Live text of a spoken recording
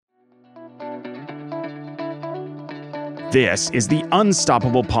This is the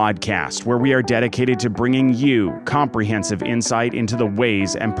Unstoppable Podcast, where we are dedicated to bringing you comprehensive insight into the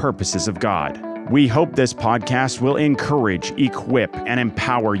ways and purposes of God. We hope this podcast will encourage, equip, and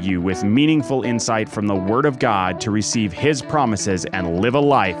empower you with meaningful insight from the Word of God to receive His promises and live a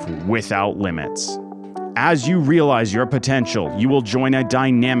life without limits. As you realize your potential, you will join a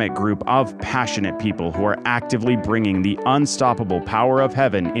dynamic group of passionate people who are actively bringing the unstoppable power of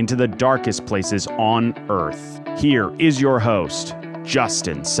heaven into the darkest places on earth. Here is your host,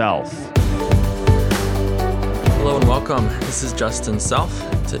 Justin Self. Hello and welcome. This is Justin Self.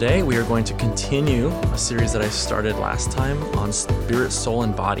 Today we are going to continue a series that I started last time on spirit, soul,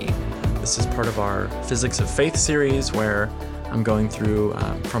 and body. This is part of our Physics of Faith series where I'm going through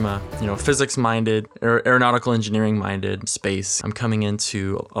from a physics-minded, aeronautical engineering-minded space. I'm coming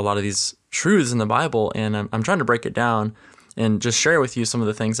into a lot of these truths in the Bible, and I'm trying to break it down and just share with you some of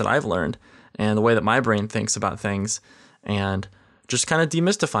the things that I've learned and the way that my brain thinks about things, and just kind of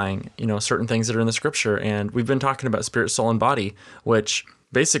demystifying, certain things that are in the Scripture. And we've been talking about spirit, soul, and body, which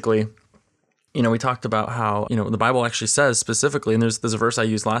basically, we talked about how, the Bible actually says specifically, and there's a verse I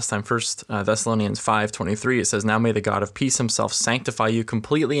used last time, 1 Thessalonians 5:23. It says, "Now may the God of peace himself sanctify you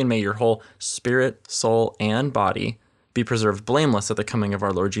completely, and may your whole spirit, soul, and body be preserved blameless at the coming of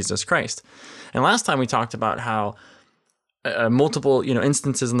our Lord Jesus Christ." And last time we talked about how multiple,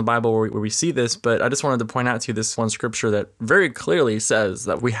 instances in the Bible where we see this, but I just wanted to point out to you this one scripture that very clearly says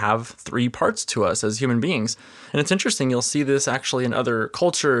that we have three parts to us as human beings. And it's interesting, you'll see this actually in other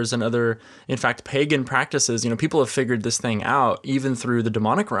cultures and other, in fact, pagan practices. People have figured this thing out even through the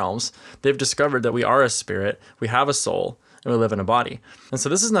demonic realms. They've discovered that we are a spirit, we have a soul, and we live in a body. And so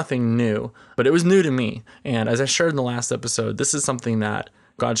this is nothing new, but it was new to me. And as I shared in the last episode, this is something that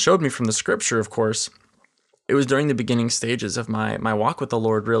God showed me from the Scripture, of course. It was during the beginning stages of my walk with the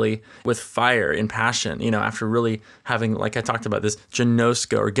Lord, really with fire and passion, after really having, like I talked about, this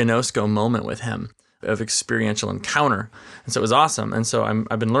gnosko moment with Him of experiential encounter. And so it was awesome. And so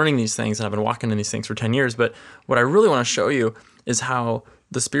I've been learning these things, and I've been walking in these things for 10 years. But what I really want to show you is how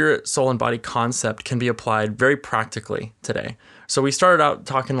the spirit, soul, and body concept can be applied very practically today. So we started out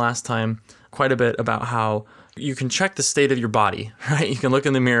talking last time quite a bit about how you can check the state of your body, right? You can look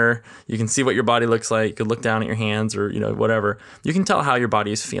in the mirror, you can see what your body looks like, you can look down at your hands or, whatever. You can tell how your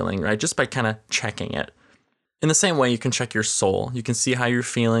body is feeling, right? Just by kind of checking it. In the same way, you can check your soul. You can see how you're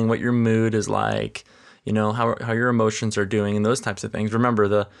feeling, what your mood is like, how your emotions are doing and those types of things. Remember,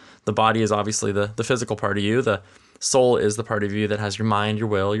 the body is obviously the physical part of you. The soul is the part of you that has your mind, your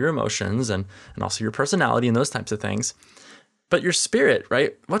will, your emotions, and also your personality and those types of things. But your spirit,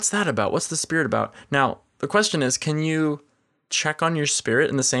 right? What's that about? What's the spirit about? Now, the question is, can you check on your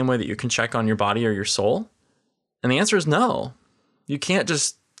spirit in the same way that you can check on your body or your soul? And the answer is no. You can't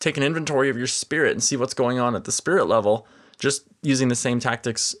just take an inventory of your spirit and see what's going on at the spirit level just using the same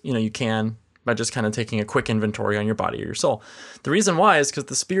tactics, you can by just kind of taking a quick inventory on your body or your soul. The reason why is because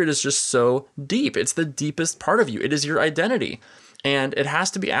the spirit is just so deep. It's the deepest part of you. It is your identity. And it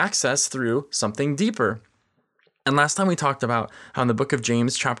has to be accessed through something deeper. And last time we talked about how in the book of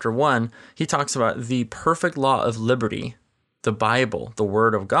James chapter 1, he talks about the perfect law of liberty. The Bible, the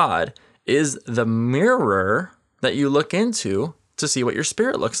Word of God, is the mirror that you look into to see what your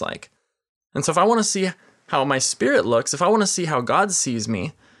spirit looks like. And so if I want to see how my spirit looks, if I want to see how God sees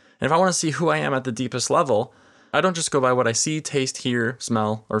me, and if I want to see who I am at the deepest level, I don't just go by what I see, taste, hear,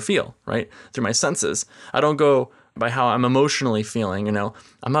 smell, or feel, right? Through my senses. I don't go by how I'm emotionally feeling,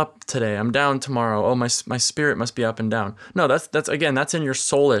 I'm up today, I'm down tomorrow. Oh, my spirit must be up and down. No, that's in your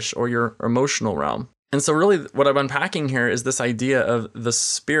soulish or your emotional realm. And so really what I'm unpacking here is this idea of the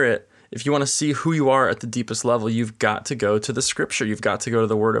spirit. If you want to see who you are at the deepest level, you've got to go to the Scripture. You've got to go to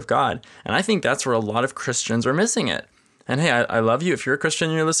the Word of God. And I think that's where a lot of Christians are missing it. And hey, I love you. If you're a Christian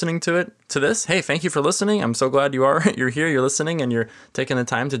and you're listening to this, hey, thank you for listening. I'm so glad you are. You're here, you're listening, and you're taking the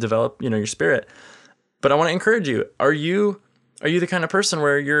time to develop, your spirit. But I want to encourage you. Are you the kind of person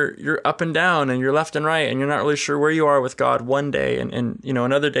where you're up and down and you're left and right and you're not really sure where you are with God one day and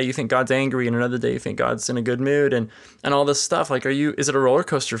another day you think God's angry and another day you think God's in a good mood and all this stuff? Like, is it a roller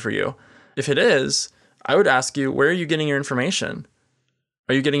coaster for you? If it is, I would ask you, where are you getting your information?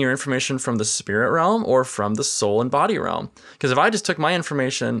 Are you getting your information from the spirit realm or from the soul and body realm? Because if I just took my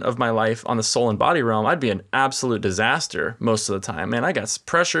information of my life on the soul and body realm, I'd be an absolute disaster most of the time. Man, I got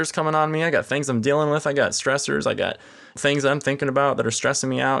pressures coming on me. I got things I'm dealing with. I got stressors. I got things I'm thinking about that are stressing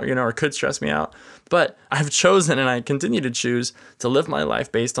me out, or could stress me out. But I've chosen, and I continue to choose, to live my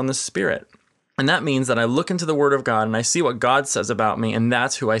life based on the Spirit. And that means that I look into the Word of God and I see what God says about me, and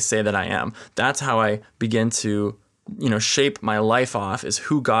that's who I say that I am. That's how I begin to shape my life off is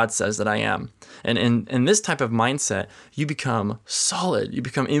who God says that I am. And in this type of mindset, you become solid, you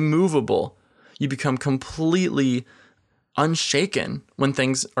become immovable, you become completely unshaken when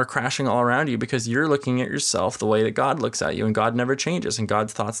things are crashing all around you, because you're looking at yourself the way that God looks at you, and God never changes, and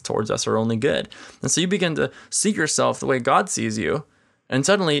God's thoughts towards us are only good. And so you begin to see yourself the way God sees you, and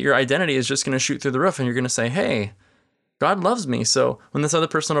suddenly your identity is just going to shoot through the roof, and you're going to say, hey, God loves me. So when this other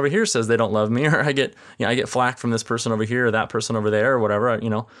person over here says they don't love me, or I get flack from this person over here or that person over there or whatever,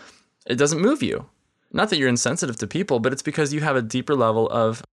 it doesn't move you. Not that you're insensitive to people, but it's because you have a deeper level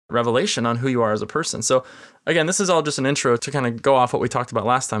of revelation on who you are as a person. So again, this is all just an intro to kind of go off what we talked about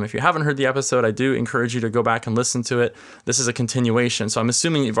last time. If you haven't heard the episode, I do encourage you to go back and listen to it. This is a continuation. So I'm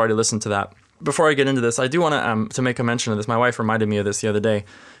assuming you've already listened to that. Before I get into this, I do want to make a mention of this. My wife reminded me of this the other day.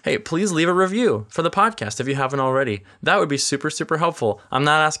 Hey, please leave a review for the podcast if you haven't already. That would be super, super helpful. I'm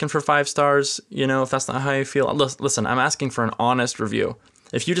not asking for 5 stars, if that's not how you feel. Listen, I'm asking for an honest review.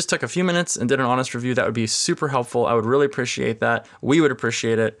 If you just took a few minutes and did an honest review, that would be super helpful. I would really appreciate that. We would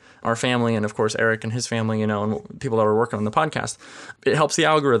appreciate it. Our family, and of course, Eric and his family, and people that are working on the podcast. It helps the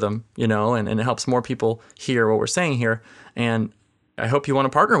algorithm, and it helps more people hear what we're saying here. And I hope you want to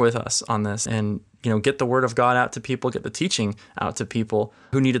partner with us on this and, get the word of God out to people, get the teaching out to people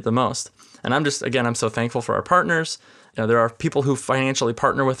who need it the most. And I'm so thankful for our partners. There are people who financially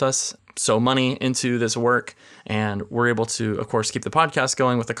partner with us, sow money into this work, and we're able to, of course, keep the podcast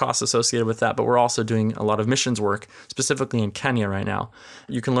going with the costs associated with that, but we're also doing a lot of missions work, specifically in Kenya right now.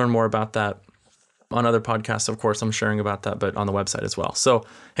 You can learn more about that on other podcasts. Of course, I'm sharing about that, but on the website as well. So,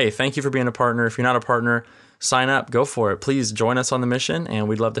 hey, thank you for being a partner. If you're not a partner, sign up, go for it. Please join us on the mission, and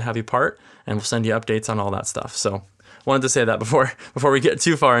we'd love to have you part, and we'll send you updates on all that stuff. So wanted to say that before we get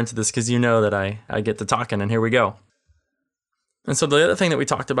too far into this, because that I get to talking, and here we go. And so the other thing that we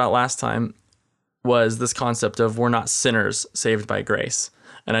talked about last time was this concept of we're not sinners saved by grace.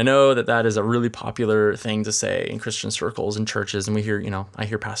 And I know that is a really popular thing to say in Christian circles and churches, and I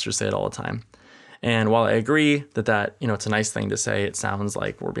hear pastors say it all the time. And while I agree that it's a nice thing to say, it sounds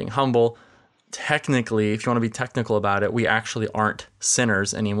like we're being humble. Technically, if you want to be technical about it, we actually aren't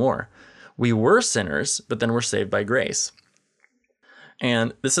sinners anymore. We were sinners, but then we're saved by grace.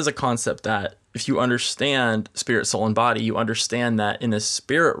 And this is a concept that if you understand spirit, soul, and body, you understand that in the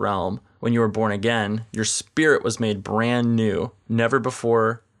spirit realm, when you were born again, your spirit was made brand new, never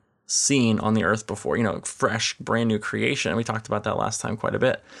before seen on the earth before, fresh, brand new creation. We talked about that last time quite a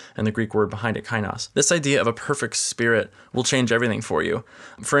bit, and the Greek word behind it, kainos. This idea of a perfect spirit will change everything for you.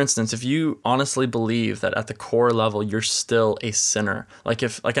 For instance, if you honestly believe that at the core level, you're still a sinner, like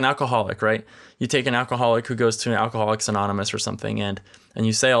an alcoholic, right? You take an alcoholic who goes to an Alcoholics Anonymous or something, and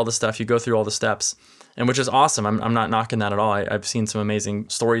you say all the stuff, you go through all the steps, and which is awesome. I'm not knocking that at all. I've seen some amazing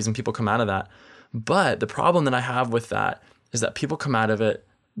stories and people come out of that. But the problem that I have with that is that people come out of it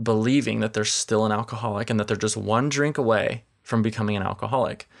believing that they're still an alcoholic and that they're just one drink away from becoming an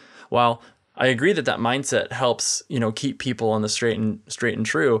alcoholic. While I agree that mindset helps, keep people on the straight and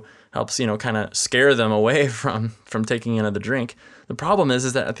true, helps, kind of scare them away from taking another drink. The problem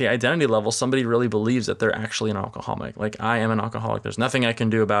is that at the identity level, somebody really believes that they're actually an alcoholic. Like, I am an alcoholic. There's nothing I can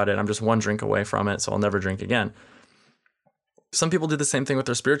do about it. I'm just one drink away from it, so I'll never drink again. Some people do the same thing with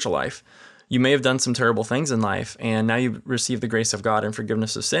their spiritual life. You may have done some terrible things in life, and now you receive the grace of God and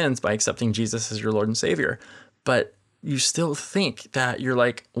forgiveness of sins by accepting Jesus as your Lord and Savior. But you still think that you're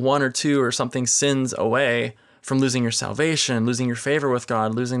like 1 or 2 or something sins away from losing your salvation, losing your favor with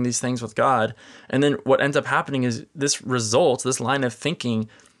God, losing these things with God. And then what ends up happening is this line of thinking,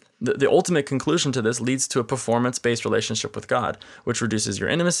 the ultimate conclusion to this leads to a performance-based relationship with God, which reduces your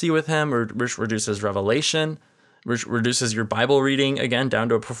intimacy with Him, or which reduces revelation, which reduces your Bible reading, again, down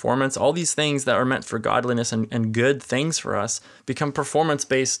to a performance. All these things that are meant for godliness and good things for us become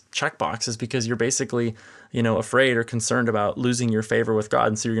performance-based checkboxes because you're basically, afraid or concerned about losing your favor with God,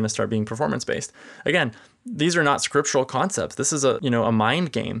 and so you're going to start being performance-based. Again, these are not scriptural concepts. This is a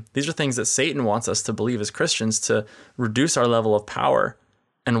mind game. These are things that Satan wants us to believe as Christians to reduce our level of power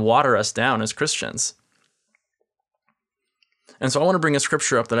and water us down as Christians. And so I want to bring a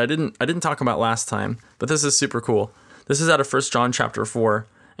scripture up that I didn't talk about last time, but this is super cool. This is out of 1 John chapter 4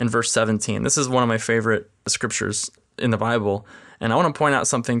 and verse 17. This is one of my favorite scriptures in the Bible. And I want to point out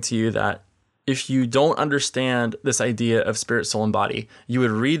something to you that if you don't understand this idea of spirit, soul, and body, you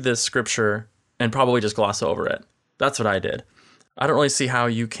would read this scripture and probably just gloss over it. That's what I did. I don't really see how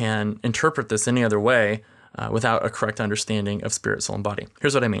you can interpret this any other way without a correct understanding of spirit, soul, and body.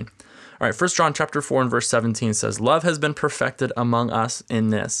 Here's what I mean. All right, 1 John chapter 4 and verse 17 says, "Love has been perfected among us in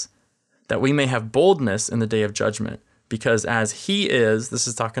this, that we may have boldness in the day of judgment, because as He is," this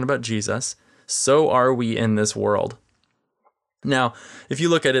is talking about Jesus, so are we in this world. Now, if you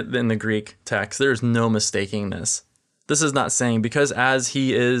look at it in the Greek text, there's no mistaking this. This is not saying because as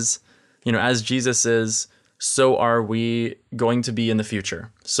he is, as Jesus is, so are we going to be in the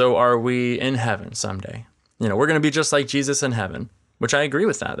future. So are we in heaven someday. We're going to be just like Jesus in heaven, which I agree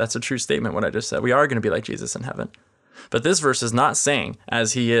with that. That's a true statement, what I just said. We are going to be like Jesus in heaven. But this verse is not saying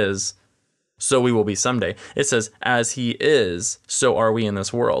as he is, so we will be someday. It says, as he is, so are we in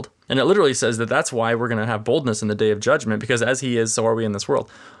this world. And it literally says that that's why we're going to have boldness in the day of judgment, because as he is, so are we in this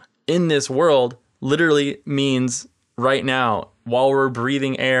world. In this world literally means right now, while we're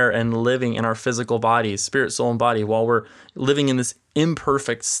breathing air and living in our physical bodies, spirit, soul, and body, while we're living in this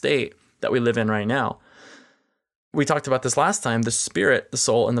imperfect state that we live in right now. We talked about this last time, the spirit, the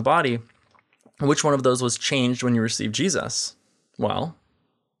soul, and the body. Which one of those was changed when you received Jesus? Well,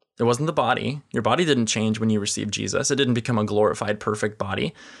 it wasn't the body. Your body didn't change when you received Jesus. It didn't become a glorified, perfect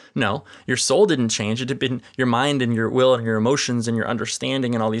body. No, your soul didn't change. It had been your mind and your will and your emotions and your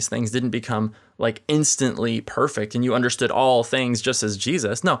understanding and all these things didn't become like instantly perfect and you understood all things just as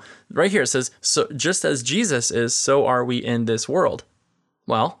Jesus. No, right here it says, so just as Jesus is, so are we in this world.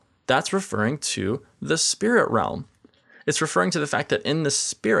 Well, that's referring to the spirit realm. It's referring to the fact that in the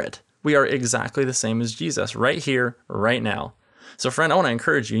spirit, we are exactly the same as Jesus right here, right now. So friend, I want to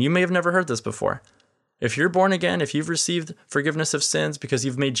encourage you. You may have never heard this before. If you're born again, if you've received forgiveness of sins because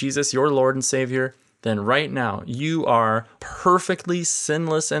you've made Jesus your Lord and Savior, then right now you are perfectly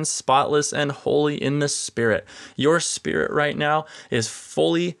sinless and spotless and holy in the spirit. Your spirit right now is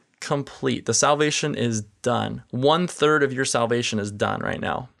fully complete. The salvation is done. 1/3 of your salvation is done right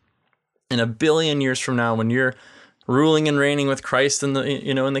now. In 1 billion years from now, when you're ruling and reigning with Christ in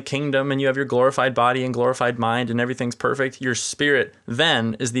the kingdom, and you have your glorified body and glorified mind and everything's perfect, your spirit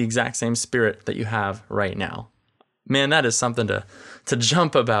then is the exact same spirit that you have right now. Man, that is something to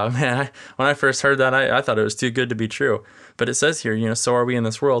jump about. Man, when I first heard that, I thought it was too good to be true. But it says here, so are we in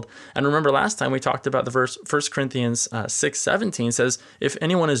this world. And remember last time we talked about the verse, 1 Corinthians 6:17 says, if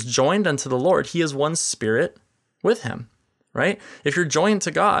anyone is joined unto the Lord, he is one spirit with him, right? If you're joined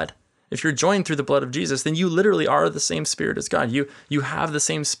to God, if you're joined through the blood of Jesus, then you literally are the same spirit as God. You have the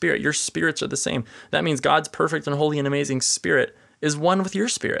same spirit. Your spirits are the same. That means God's perfect and holy and amazing spirit is one with your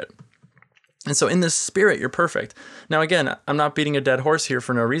spirit. And so in this spirit, you're perfect. Now, again, I'm not beating a dead horse here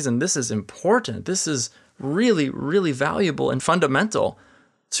for no reason. This is important. This is really, really valuable and fundamental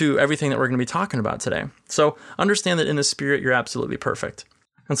to everything that we're going to be talking about today. So understand that in the spirit, you're absolutely perfect.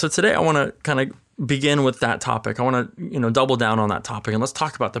 And so today I want to kind of begin with that topic. I want to, double down on that topic, and let's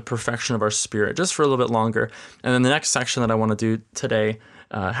talk about the perfection of our spirit just for a little bit longer. And then the next section that I want to do today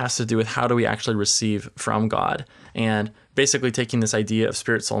has to do with how do we actually receive from God, and basically taking this idea of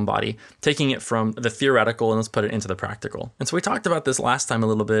spirit, soul, and body, taking it from the theoretical and let's put it into the practical. And so we talked about this last time a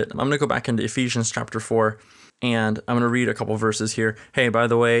little bit. I'm going to go back into Ephesians chapter 4. And I'm going to read a couple verses here. Hey, by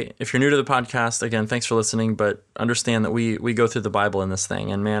the way, if you're new to the podcast, again, thanks for listening, but understand that we go through the Bible in this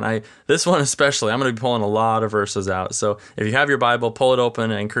thing. And man, this one especially, I'm going to be pulling a lot of verses out. So if you have your Bible, pull it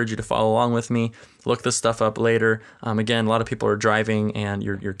open. I encourage you to follow along with me. Look this stuff up later. Again, a lot of people are driving and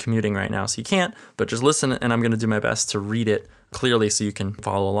you're commuting right now, so you can't, but just listen, and I'm going to do my best to read it clearly so you can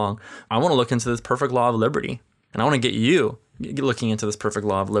follow along. I want to look into this perfect law of liberty, and I want to get you looking into this perfect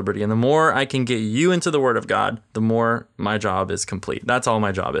law of liberty. And the more I can get you into the Word of God, the more my job is complete. That's all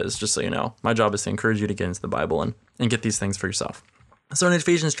my job is, just so you know. My job is to encourage you to get into the Bible and get these things for yourself. So in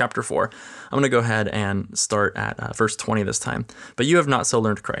Ephesians chapter 4, I'm going to go ahead and start at verse 20 this time. But you have not so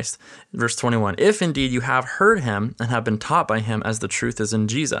learned Christ. Verse 21, if indeed you have heard him and have been taught by him as the truth is in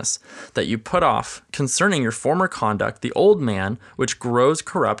Jesus, that you put off concerning your former conduct the old man, which grows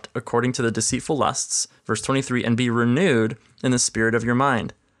corrupt according to the deceitful lusts. Verse 23, and be renewed in the spirit of your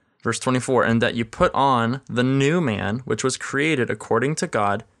mind. Verse 24, and that you put on the new man, which was created according to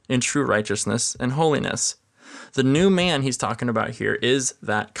God in true righteousness and holiness. The new man he's talking about here is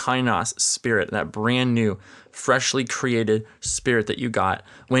that kainos spirit, that brand new, freshly created spirit that you got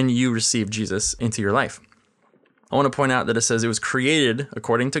when you received Jesus into your life. I want to point out that it says it was created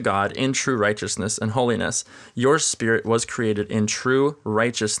according to God in true righteousness and holiness. Your spirit was created in true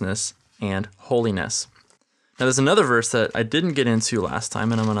righteousness and holiness. Now there's another verse that I didn't get into last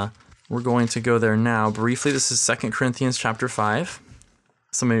time, and we're going to go there now briefly. This is 2 Corinthians chapter 5.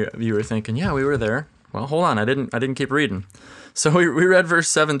 Some of you are thinking, yeah, we were there. Well, hold on, I didn't keep reading. So we read verse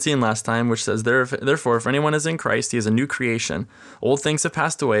 17 last time, which says, therefore, if anyone is in Christ, he is a new creation. Old things have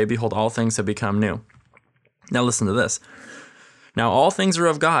passed away, behold, all things have become new. Now listen to this. Now all things are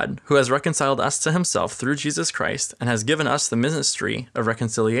of God, who has reconciled us to himself through Jesus Christ, and has given us the ministry of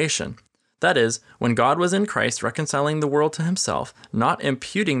reconciliation. That is, when God was in Christ reconciling the world to himself, not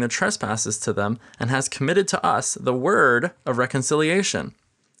imputing the trespasses to them, and has committed to us the word of reconciliation.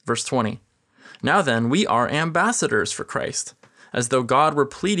 Verse 20. Now then, we are ambassadors for Christ, as though God were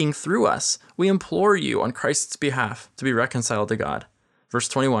pleading through us. We implore you on Christ's behalf to be reconciled to God. Verse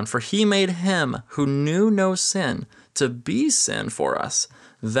 21. For he made him who knew no sin to be sin for us,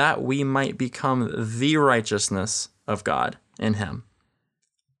 that we might become the righteousness of God in him.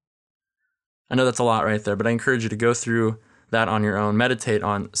 I know that's a lot right there, but I encourage you to go through that on your own. Meditate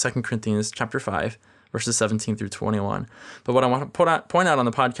on 2 Corinthians chapter 5, verses 17 through 21. But what I want to point out on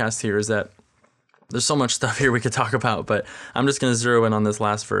the podcast here is that there's so much stuff here we could talk about, but I'm just going to zero in on this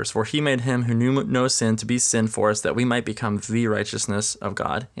last verse. For he made him who knew no sin to be sin for us, that we might become the righteousness of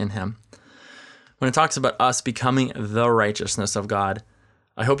God in him. When it talks about us becoming the righteousness of God,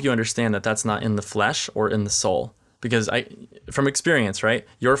 I hope you understand that that's not in the flesh or in the soul. Because from experience, right?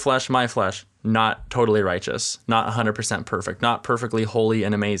 Your flesh, my flesh, not totally righteous, not 100% perfect, not perfectly holy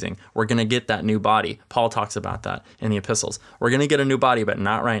and amazing. We're going to get that new body. Paul talks about that in the epistles. We're going to get a new body, but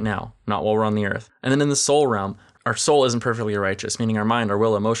not right now, not while we're on the earth. And then in the soul realm, our soul isn't perfectly righteous, meaning our mind, our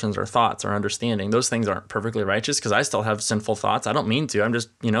will, emotions, our thoughts, our understanding. Those things aren't perfectly righteous because I still have sinful thoughts. I don't mean to. I'm just,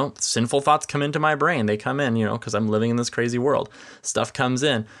 sinful thoughts come into my brain. They come in, because I'm living in this crazy world. Stuff comes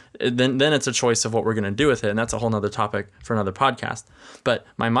in. Then it's a choice of what we're going to do with it. And that's a whole nother topic for another podcast. But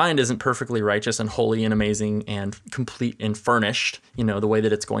my mind isn't perfectly righteous and holy and amazing and complete and furnished, the way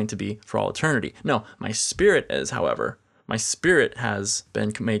that it's going to be for all eternity. No, my spirit is, however. My spirit has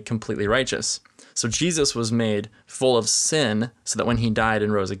been made completely righteous. So Jesus was made full of sin so that when he died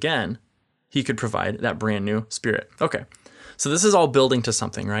and rose again, he could provide that brand new spirit. Okay, so this is all building to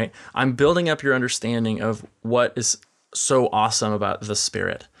something, right? I'm building up your understanding of what is so awesome about the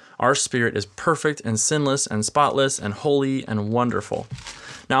Spirit. Our spirit is perfect and sinless and spotless and holy and wonderful.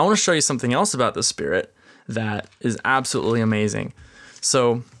 Now, I want to show you something else about the Spirit that is absolutely amazing.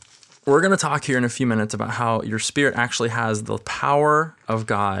 So we're going to talk here in a few minutes about how your spirit actually has the power of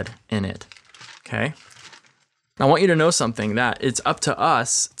God in it. Okay. I want you to know something, that it's up to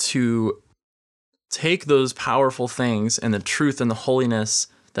us to take those powerful things and the truth and the holiness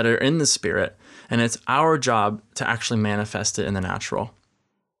that are in the Spirit, and it's our job to actually manifest it in the natural.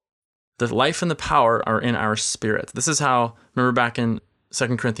 The life and the power are in our spirit. This is how, remember back in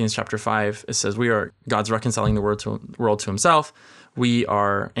 2 Corinthians chapter 5, it says we are God's reconciling the world to himself. We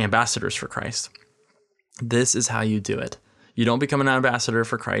are ambassadors for Christ. This is how you do it. You don't become an ambassador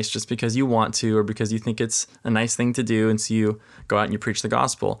for Christ just because you want to or because you think it's a nice thing to do, and so you go out and you preach the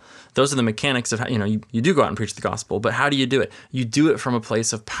gospel. Those are the mechanics of how, you do go out and preach the gospel, but how do you do it? You do it from a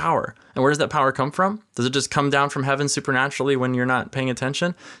place of power. And where does that power come from? Does it just come down from heaven supernaturally when you're not paying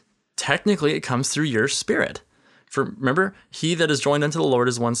attention? Technically, it comes through your spirit. Remember, he that is joined unto the Lord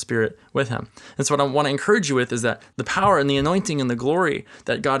is one spirit with him. And so what I want to encourage you with is that the power and the anointing and the glory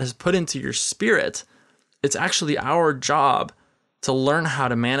that God has put into your spirit, it's actually our job to learn how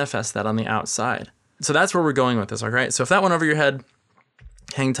to manifest that on the outside. So that's where we're going with this, all right? So if that went over your head,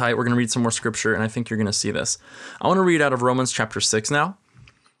 hang tight. We're going to read some more scripture, and I think you're going to see this. I want to read out of Romans chapter 6 now.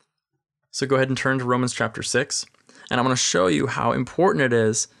 So go ahead and turn to Romans chapter 6, and I'm going to show you how important it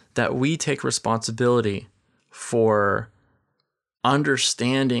is that we take responsibility for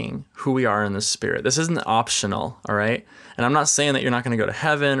understanding who we are in the Spirit. This isn't optional, all right? And I'm not saying that you're not going to go to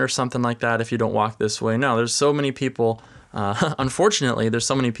heaven or something like that if you don't walk this way. No, there's so many people, unfortunately, there's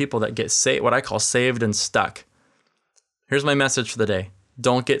so many people that get what I call saved and stuck. Here's my message for the day.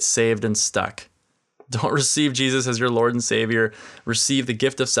 Don't get saved and stuck. Don't receive Jesus as your Lord and Savior. Receive the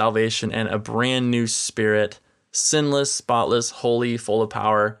gift of salvation and a brand new spirit, sinless, spotless, holy, full of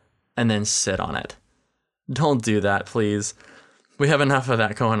power, and then sit on it. Don't do that, please. We have enough of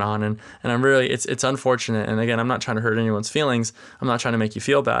that going on, and I'm really, it's unfortunate. And again, I'm not trying to hurt anyone's feelings. I'm not trying to make you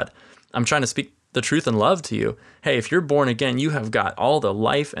feel bad. I'm trying to speak the truth and love to you. Hey, if you're born again, you have got all the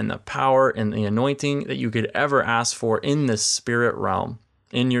life and the power and the anointing that you could ever ask for in the spirit realm,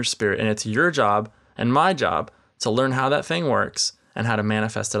 in your spirit. And it's your job and my job to learn how that thing works and how to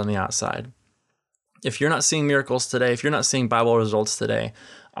manifest it on the outside. If you're not seeing miracles today, if you're not seeing Bible results today,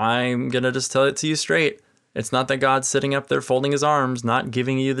 I'm going to just tell it to you straight. It's not that God's sitting up there folding his arms, not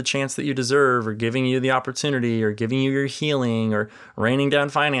giving you the chance that you deserve, or giving you the opportunity, or giving you your healing, or raining down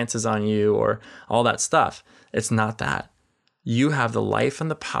finances on you, or all that stuff. It's not that. You have the life and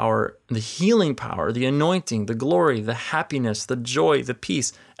the power, the healing power, the anointing, the glory, the happiness, the joy, the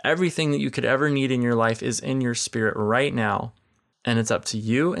peace. Everything that you could ever need in your life is in your spirit right now. And it's up to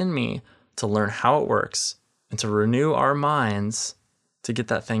you and me to learn how it works and to renew our minds to get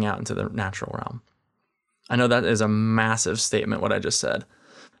that thing out into the natural realm. I know that is a massive statement, what I just said,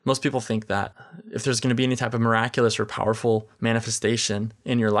 Most people think that if there's going to be any type of miraculous or powerful manifestation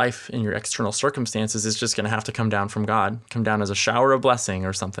in your life, in your external circumstances, it's just going to have to come down from God, come down as a shower of blessing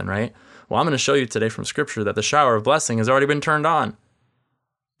or something, right? Well, I'm going to show you today from Scripture that the shower of blessing has already been turned on.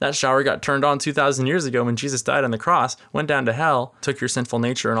 That shower got turned on 2,000 years ago when Jesus died on the cross, went down to hell, took your sinful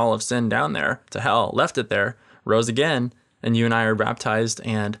nature and all of sin down there to hell, left it there, rose again, and you and I are baptized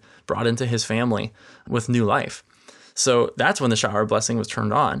and brought into his family with new life. So that's when the shower of blessing was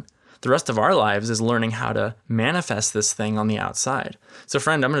turned on. The rest of our lives is learning how to manifest this thing on the outside. So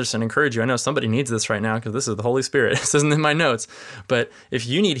friend, I'm just going to encourage you. I know somebody needs this right now because this is the Holy Spirit. This isn't in my notes. But if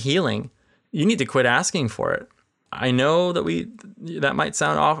you need healing, you need to quit asking for it. I know that might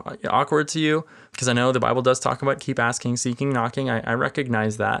sound awkward to you because I know the Bible does talk about keep asking, seeking, knocking. I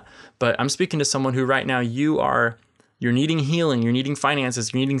recognize that. But I'm speaking to someone who right now you're needing healing, you're needing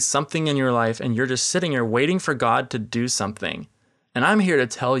finances, you're needing something in your life, and you're just sitting here waiting for God to do something. And I'm here to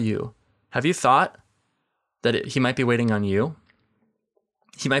tell you, have you thought that he might be waiting on you?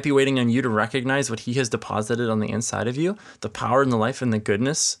 He might be waiting on you to recognize what he has deposited on the inside of you, the power and the life and the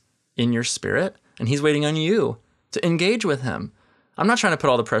goodness in your spirit, and he's waiting on you to engage with him. I'm not trying to put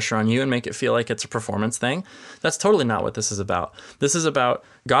all the pressure on you and make it feel like it's a performance thing. That's totally not what this is about. This is about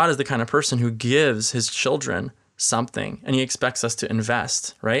God is the kind of person who gives his children something, and he expects us to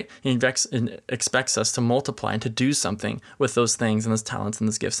invest, right? He expects us to multiply and to do something with those things and those talents and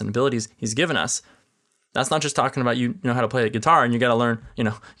those gifts and abilities he's given us. That's not just talking about you know how to play a guitar and you got to learn,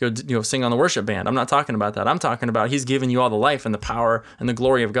 go sing on the worship band. I'm not talking about that. I'm talking about he's given you all the life and the power and the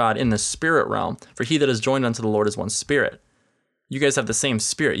glory of God in the spirit realm. For he that is joined unto the Lord is one spirit. You guys have the same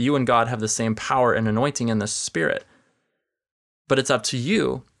spirit. You and God have the same power and anointing in the spirit. But it's up to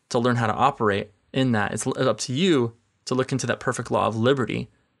you to learn how to operate in that. It's up to you to look into that perfect law of liberty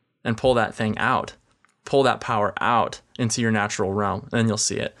and pull that thing out, pull that power out into your natural realm, and you'll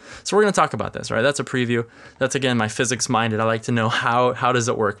see it. So we're going to talk about this, right? That's a preview. That's, again, my physics minded. I like to know how does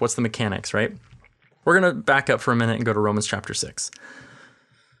it work? What's the mechanics, right? We're going to back up for a minute and go to Romans chapter 6.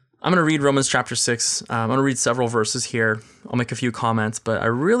 I'm going to read Romans chapter 6. I'm going to read several verses here. I'll make a few comments, but I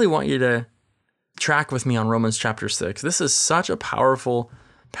really want you to track with me on Romans chapter 6. This is such a powerful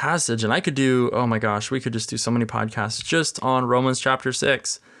passage, and I could do, oh my gosh, we could just do so many podcasts just on Romans chapter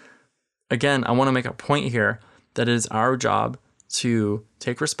 6. Again, I want to make a point here that it is our job to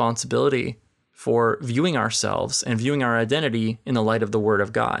take responsibility for viewing ourselves and viewing our identity in the light of the Word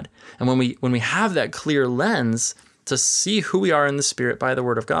of God. And when we have that clear lens to see who we are in the Spirit by the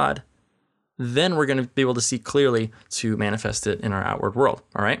Word of God, then we're going to be able to see clearly to manifest it in our outward world.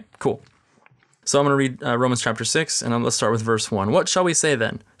 All right, cool. So I'm going to read Romans chapter 6, and let's start with verse 1. What shall we say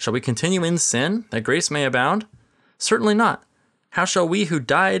then? Shall we continue in sin, that grace may abound? Certainly not. How shall we who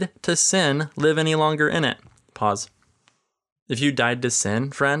died to sin live any longer in it? Pause. If you died to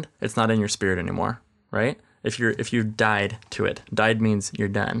sin, friend, it's not in your spirit anymore, right? If you died to it. Died means you're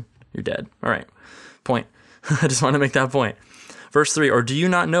done. You're dead. All right. Point. I just want to make that point. Verse 3, or do you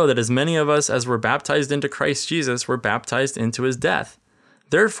not know that as many of us as were baptized into Christ Jesus were baptized into his death?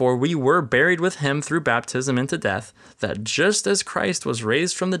 Therefore, we were buried with him through baptism into death, that just as Christ was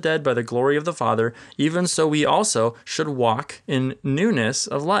raised from the dead by the glory of the Father, even so we also should walk in newness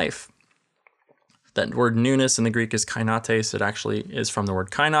of life. That word newness in the Greek is kainates. It actually is from the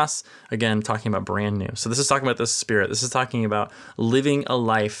word kainos, again, talking about brand new. So this is talking about the Spirit. This is talking about living a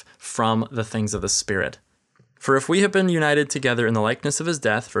life from the things of the Spirit. For if we have been united together in the likeness of his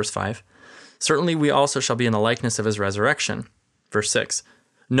death, verse 5, certainly we also shall be in the likeness of his resurrection. Verse 6,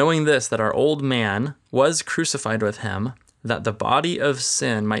 knowing this, that our old man was crucified with him, that the body of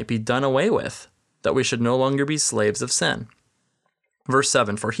sin might be done away with, that we should no longer be slaves of sin. Verse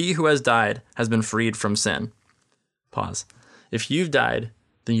 7, for he who has died has been freed from sin. Pause. If you've died,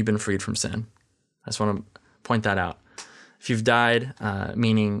 then you've been freed from sin. I just want to point that out. If you've died,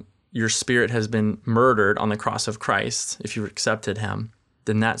 meaning your spirit has been murdered on the cross of Christ, if you've accepted him,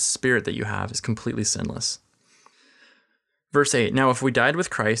 then that spirit that you have is completely sinless. Verse 8, now if we died with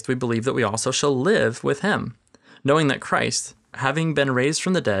Christ, we believe that we also shall live with him, knowing that Christ, having been raised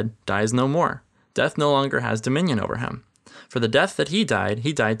from the dead, dies no more. Death no longer has dominion over him. For the death that he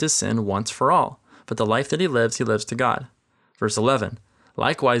died to sin once for all. But the life that he lives to God. Verse 11,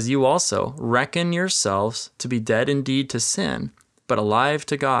 likewise you also reckon yourselves to be dead indeed to sin, but alive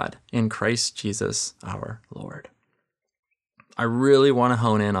to God in Christ Jesus our Lord. I really want to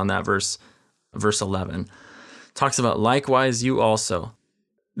hone in on that verse 11. Talks about likewise you also.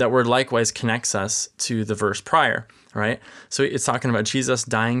 That word likewise connects us to the verse prior, right? So it's talking about Jesus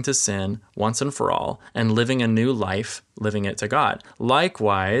dying to sin once and for all and living a new life, living it to God.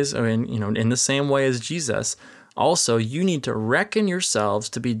 Likewise, in the same way as Jesus, Also, you need to reckon yourselves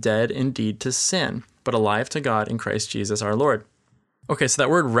to be dead indeed to sin, but alive to God in Christ Jesus our Lord. Okay, so that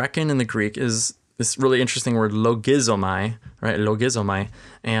word reckon in the Greek is this really interesting word logizomai, right? Logizomai.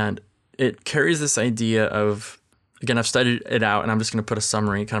 And it carries this idea of, again, I've studied it out and I'm just going to put a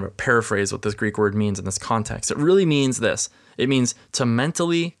summary, kind of a paraphrase what this Greek word means in this context. It really means this. It means to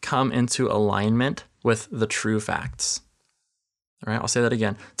mentally come into alignment with the true facts. All right, I'll say that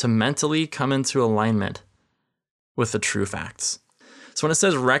again. To mentally come into alignment with the true facts. So when it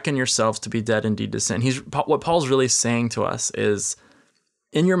says reckon yourselves to be dead indeed to sin, what Paul's really saying to us is,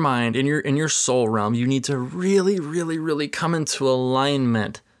 in your mind, in your soul realm, you need to really, really, really come into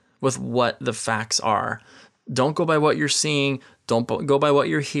alignment with what the facts are. Don't go by what you're seeing. Don't go by what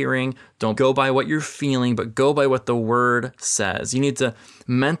you're hearing. Don't go by what you're feeling, but go by what the word says. You need to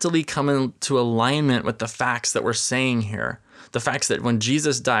mentally come into alignment with the facts that we're saying here. The facts that when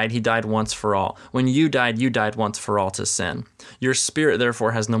Jesus died, he died once for all. When you died once for all to sin. Your spirit,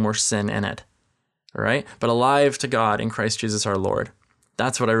 therefore, has no more sin in it. All right? But alive to God in Christ Jesus our Lord.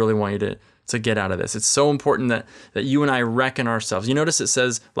 That's what I really want you to get out of this. It's so important that you and I reckon ourselves. You notice it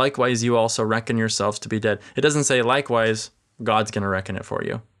says, likewise, you also reckon yourselves to be dead. It doesn't say, likewise, God's going to reckon it for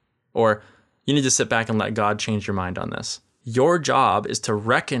you. Or you need to sit back and let God change your mind on this. Your job is to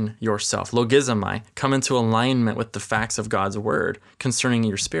reckon yourself, logizomai, come into alignment with the facts of God's word concerning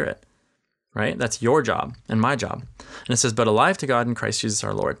your spirit, right? That's your job and my job. And it says, but alive to God in Christ Jesus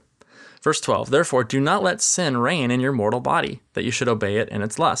our Lord. Verse 12, therefore, do not let sin reign in your mortal body, that you should obey it in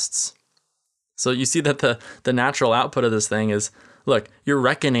its lusts. So you see that the natural output of this thing is, look, you're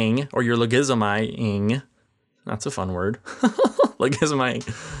reckoning or you're logizomai-ing, that's a fun word, logizomai-ing,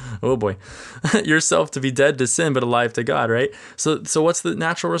 oh boy, yourself to be dead to sin but alive to God, right? So what's the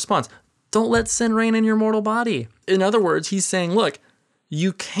natural response? Don't let sin reign in your mortal body. In other words, he's saying, look,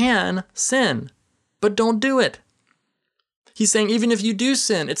 you can sin, but don't do it. He's saying even if you do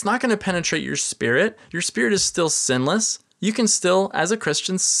sin, it's not going to penetrate your spirit. Your spirit is still sinless. You can still, as a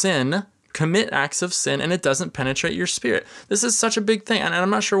Christian, sin, commit acts of sin, and it doesn't penetrate your spirit. This is such a big thing, and I'm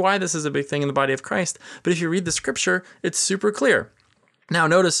not sure why this is a big thing in the body of Christ, but if you read the scripture, it's super clear. Now,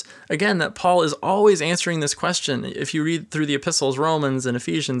 notice, again, that Paul is always answering this question. If you read through the epistles, Romans and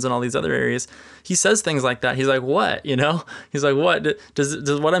Ephesians and all these other areas, he says things like that. He's like, what? He's like, what?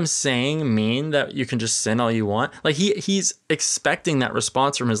 Does what I'm saying mean that you can just sin all you want? Like, he's expecting that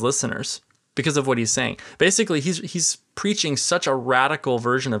response from his listeners because of what he's saying. Basically, he's preaching such a radical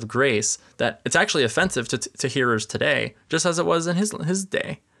version of grace that it's actually offensive to hearers today, just as it was in his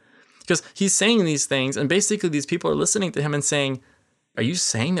day. Because he's saying these things, and basically these people are listening to him and saying, are you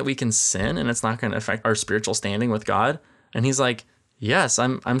saying that we can sin and it's not going to affect our spiritual standing with God? And he's like, yes,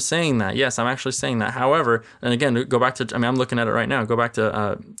 I'm saying that. Yes, I'm actually saying that. However, and again, go back to, I'm looking at it right now. Go back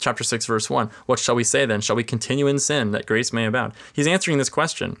to chapter 6, verse 1. What shall we say then? Shall we continue in sin that grace may abound? He's answering this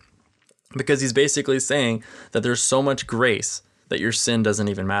question because he's basically saying that there's so much grace that your sin doesn't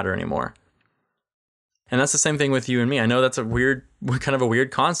even matter anymore. And that's the same thing with you and me. I know that's kind of a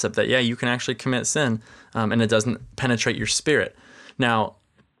weird concept that, yeah, you can actually commit sin and it doesn't penetrate your spirit. Now,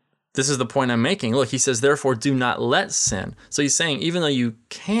 this is the point I'm making. Look, he says, therefore, do not let sin. So he's saying, even though you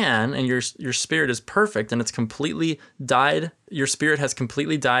can, and your spirit is perfect, and it's completely died, your spirit has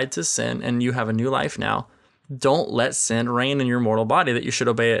completely died to sin, and you have a new life now, don't let sin reign in your mortal body, that you should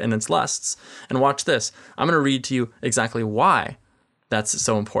obey it in its lusts. And watch this. I'm going to read to you exactly why that's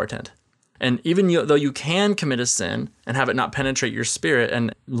so important. And even though you can commit a sin and have it not penetrate your spirit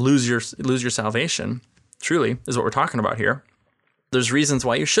and lose your salvation, truly, is what we're talking about here. There's reasons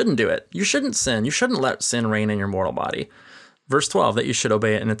why you shouldn't do it. You shouldn't sin. You shouldn't let sin reign in your mortal body. Verse 12, that you should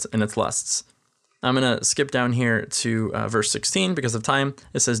obey it in its lusts. I'm going to skip down here to verse 16 because of time.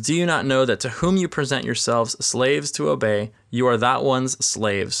 It says, do you not know that to whom you present yourselves slaves to obey, you are that one's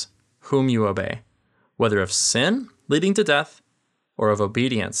slaves whom you obey, whether of sin leading to death or of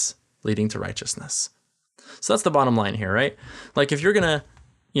obedience leading to righteousness. So that's the bottom line here, right? Like if you're going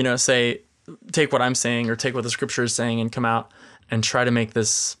to, say, take what I'm saying or take what the scripture is saying and come out and try to make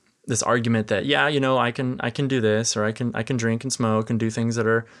this argument that, yeah, I can do this, or I can drink and smoke and do things that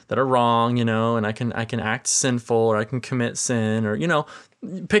are wrong, and I can act sinful, or I can commit sin, or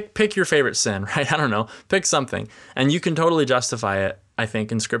pick your favorite sin, right? I don't know, pick something, and you can totally justify it. I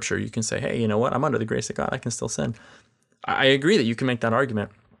think in scripture you can say, hey, you know what? I'm under the grace of God. I can still sin. I agree that you can make that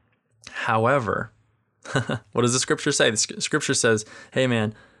argument. However, what does the scripture say? The scripture says, hey,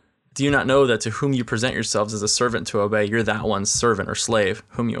 man, do you not know that to whom you present yourselves as a servant to obey, you're that one's servant or slave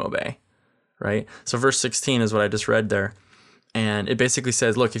whom you obey, right? So verse 16 is what I just read there. And it basically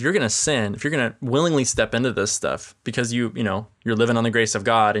says, look, if you're going to sin, if you're going to willingly step into this stuff because you're living on the grace of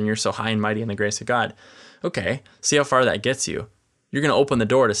God and you're so high and mighty in the grace of God, okay, see how far that gets you. You're going to open the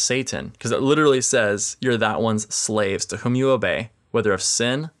door to Satan, because it literally says you're that one's slaves to whom you obey, whether of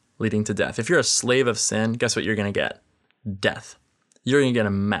sin leading to death. If you're a slave of sin, guess what you're going to get? Death. You're going to get a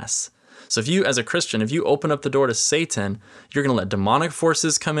mess. So if you, as a Christian, if you open up the door to Satan, you're going to let demonic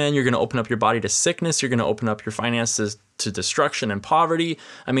forces come in. You're going to open up your body to sickness. You're going to open up your finances to destruction and poverty.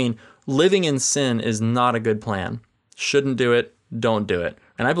 I mean, living in sin is not a good plan. Shouldn't do it. Don't do it.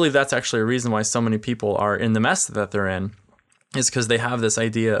 And I believe that's actually a reason why so many people are in the mess that they're in, is because they have this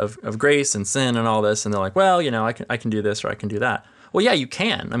idea of grace and sin and all this. And they're like, well, I can do this or I can do that. Well, yeah, you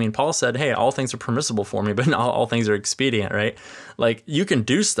can. I mean, Paul said, hey, all things are permissible for me, but not all things are expedient, right? Like, you can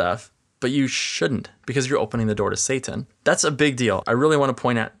do stuff, but you shouldn't, because you're opening the door to Satan. That's a big deal. I really want to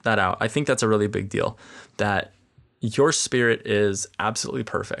point that out. I think that's a really big deal, that your spirit is absolutely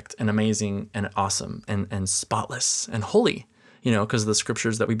perfect and amazing and awesome and spotless and holy, because of the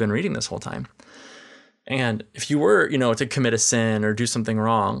scriptures that we've been reading this whole time. And if you were, to commit a sin or do something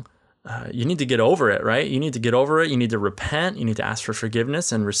wrong, you need to get over it, right? You need to get over it. You need to repent. You need to ask for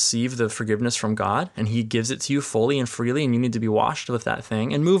forgiveness and receive the forgiveness from God. And he gives it to you fully and freely. And you need to be washed with that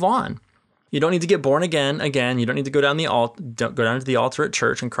thing and move on. You don't need to get born again. You don't need to go down don't go down to the altar at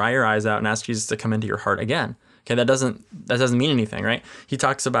church and cry your eyes out and ask Jesus to come into your heart again. Okay, that doesn't mean anything, right? He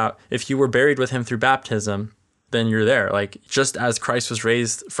talks about if you were buried with him through baptism, then you're there. Like, just as Christ was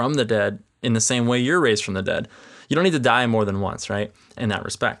raised from the dead, in the same way you're raised from the dead. You don't need to die more than once, right? In that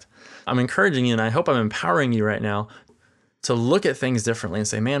respect. I'm encouraging you, and I hope I'm empowering you right now to look at things differently and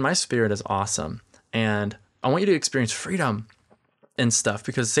say, man, my spirit is awesome. And I want you to experience freedom and stuff,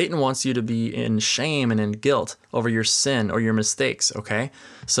 because Satan wants you to be in shame and in guilt over your sin or your mistakes, okay?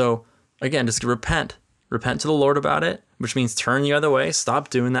 So again, just repent to the Lord about it, which means turn the other way, stop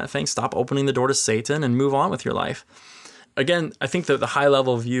doing that thing, stop opening the door to Satan, and move on with your life. Again, I think that the high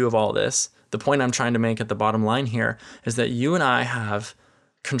level view of all this, the point I'm trying to make at the bottom line here, is that you and I have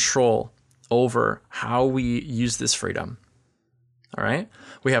control over how we use this freedom. All right?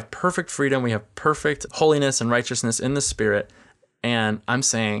 We have perfect freedom. We have perfect holiness and righteousness in the Spirit. And I'm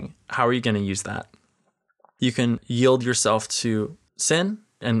saying, how are you going to use that? You can yield yourself to sin,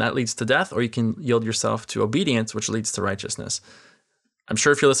 and that leads to death, or you can yield yourself to obedience, which leads to righteousness. I'm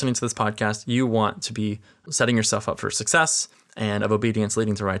sure if you're listening to this podcast, you want to be setting yourself up for success and of obedience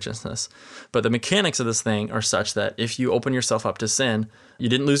leading to righteousness. But the mechanics of this thing are such that if you open yourself up to sin, you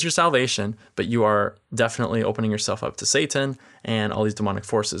didn't lose your salvation, but you are definitely opening yourself up to Satan and all these demonic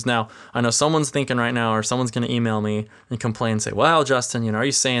forces. Now, I know someone's thinking right now, or someone's going to email me and complain and say, well, Justin, are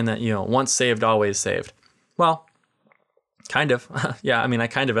you saying that, once saved, always saved? Well, kind of. Yeah, I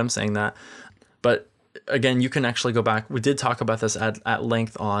kind of am saying that. But again, you can actually go back. We did talk about this at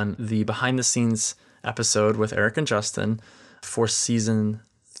length on the behind the scenes episode with Eric and Justin for season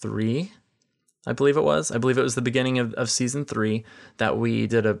 3, I believe it was. I believe it was the beginning of season 3 that we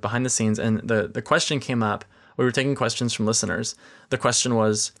did a behind the scenes. And the question came up. We were taking questions from listeners. The question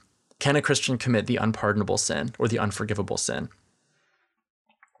was, can a Christian commit the unpardonable sin or the unforgivable sin?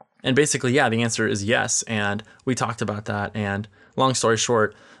 And basically, yeah, the answer is yes. And we talked about that. And long story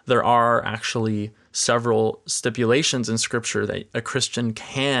short, there are actually several stipulations in Scripture that a Christian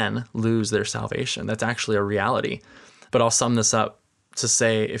can lose their salvation. That's actually a reality. But I'll sum this up to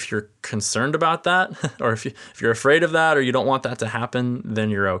say, if you're concerned about that, or if you're afraid of that, or you don't want that to happen, then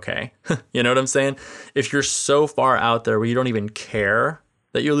you're okay. You know what I'm saying? If you're so far out there where you don't even care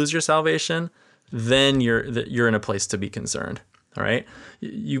that you lose your salvation, then you're in a place to be concerned. All right?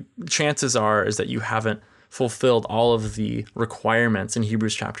 Chances are is that you haven't fulfilled all of the requirements in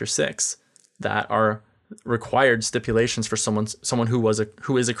Hebrews chapter 6 that are required stipulations for someone who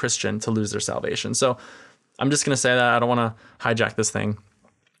is a Christian to lose their salvation. So I'm just going to say that. I don't want to hijack this thing,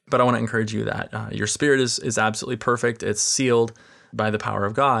 but I want to encourage you that your spirit is absolutely perfect. It's sealed by the power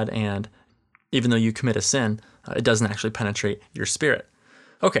of God. And even though you commit a sin, it doesn't actually penetrate your spirit.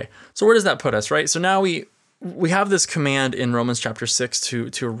 Okay, so where does that put us, right? So now we have this command in Romans chapter 6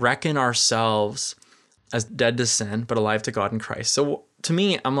 to reckon ourselves as dead to sin, but alive to God in Christ. So to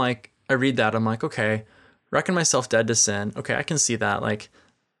me, I read that, I'm like, okay, reckon myself dead to sin. Okay, I can see that. Like,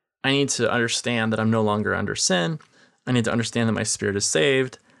 I need to understand that I'm no longer under sin. I need to understand that my spirit is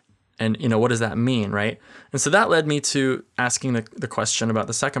saved. And, what does that mean, right? And so that led me to asking the question about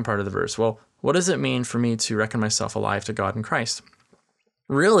the second part of the verse. Well, what does it mean for me to reckon myself alive to God in Christ?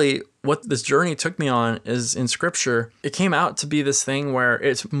 Really, what this journey took me on is in Scripture, it came out to be this thing where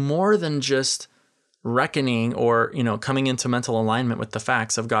it's more than just reckoning or, coming into mental alignment with the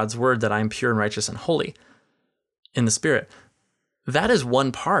facts of God's word that I'm pure and righteous and holy in the Spirit. that is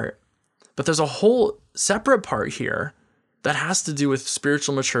one part. But there's a whole separate part here that has to do with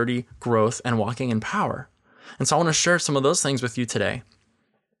spiritual maturity, growth, and walking in power. And so I want to share some of those things with you today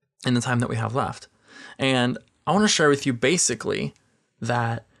in the time that we have left. And I want to share with you basically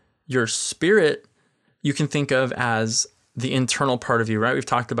that your spirit you can think of as the internal part of you, right? We've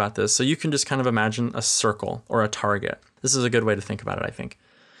talked about this. So you can just kind of imagine a circle or a target. This is a good way to think about it, I think.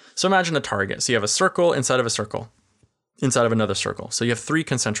 So imagine a target. So you have a circle inside of a circle, inside of another circle. So you have 3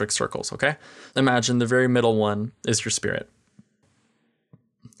 concentric circles, okay? Imagine the very middle one is your spirit.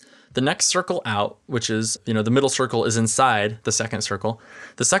 The next circle out, which is, the middle circle is inside the second circle.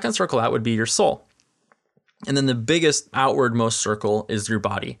 The second circle out would be your soul. And then the biggest outward-most circle is your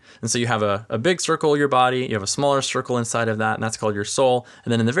body. And so you have a big circle, your body, you have a smaller circle inside of that, and that's called your soul.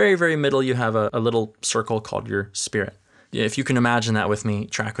 And then in the very, very middle, you have a little circle called your spirit. If you can imagine that with me,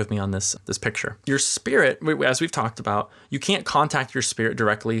 track with me on this picture. Your spirit, as we've talked about, you can't contact your spirit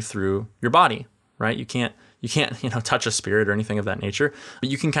directly through your body, right? You can't touch a spirit or anything of that nature, but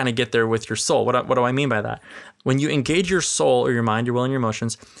you can kind of get there with your soul. What do I mean by that? When you engage your soul or your mind, your will, and your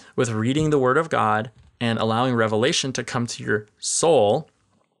emotions with reading the Word of God and allowing revelation to come to your soul,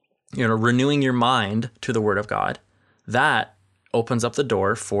 renewing your mind to the Word of God, that opens up the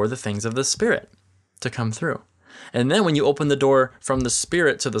door for the things of the Spirit to come through. And then when you open the door from the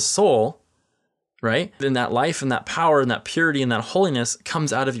Spirit to the soul, right, then that life and that power and that purity and that holiness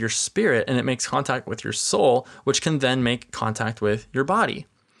comes out of your spirit and it makes contact with your soul, which can then make contact with your body.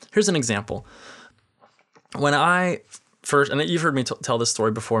 Here's an example. When I first, and you've heard me tell this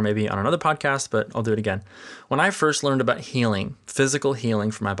story before, maybe on another podcast, but I'll do it again. When I first learned about healing, physical healing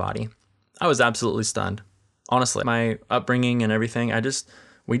for my body, I was absolutely stunned. Honestly, my upbringing and everything,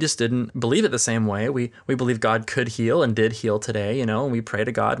 we just didn't believe it the same way. We believed God could heal and did heal today, and we pray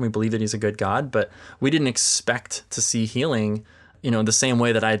to God and we believe that He's a good God, but we didn't expect to see healing, the same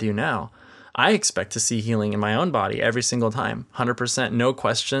way that I do now. I expect to see healing in my own body every single time, 100%, no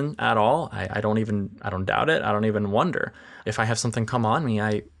question at all. I don't doubt it. I don't even wonder. If I have something come on me,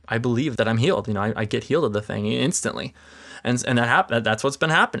 I believe that I'm healed. I get healed of the thing instantly. And that's what's been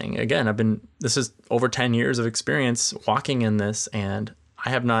happening. Again, this is over 10 years of experience walking in this, and I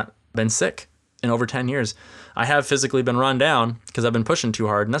have not been sick in over 10 years. I have physically been run down because I've been pushing too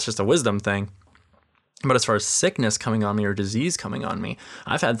hard, and that's just a wisdom thing. But as far as sickness coming on me or disease coming on me,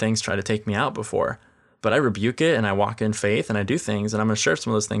 I've had things try to take me out before. But I rebuke it and I walk in faith and I do things, and I'm going to share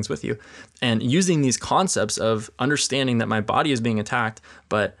some of those things with you. And using these concepts of understanding that my body is being attacked,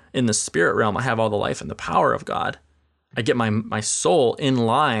 but in the spirit realm, I have all the life and the power of God. I get my soul in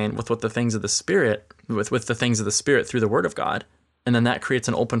line with what the things of the Spirit, with the things of the Spirit through the Word of God. And then that creates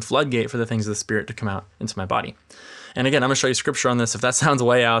an open floodgate for the things of the Spirit to come out into my body. And again, I'm going to show you scripture on this. If that sounds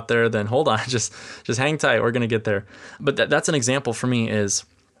way out there, then hold on, just hang tight. We're going to get there. But that's an example for me is,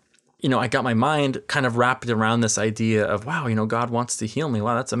 I got my mind kind of wrapped around this idea of, wow, God wants to heal me.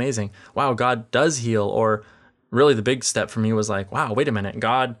 Wow, that's amazing. Wow, God does heal. Or really the big step for me was like, wow, wait a minute.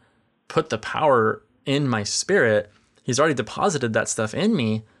 God put the power in my spirit. He's already deposited that stuff in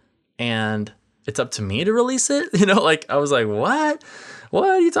me, and it's up to me to release it. I was like, what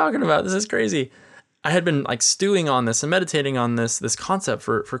are you talking about? This is crazy. I had been stewing on this and meditating on this concept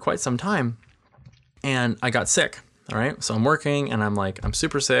for quite some time, and I got sick. All right. So I'm working and I'm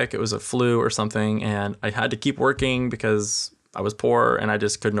super sick. It was a flu or something, and I had to keep working because I was poor and I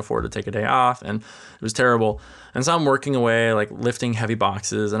just couldn't afford to take a day off, and it was terrible. And so I'm working away, lifting heavy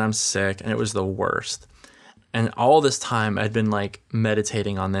boxes, and I'm sick, and it was the worst. And all this time I'd been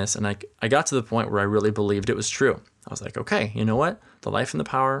meditating on this, and I got to the point where I really believed it was true. I was like, okay, you know what? The life and the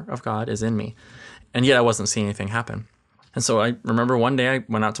power of God is in me. And yet I wasn't seeing anything happen. And so I remember one day I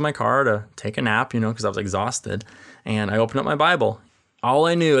went out to my car to take a nap, because I was exhausted, and I opened up my Bible. All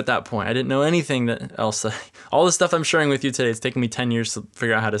I knew at that point, I didn't know anything else. All the stuff I'm sharing with you today, it's taken me 10 years to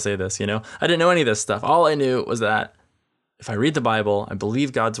figure out how to say this, I didn't know any of this stuff. All I knew was that if I read the Bible, I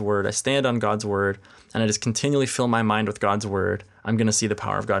believe God's word, I stand on God's word, and I just continually fill my mind with God's word, I'm going to see the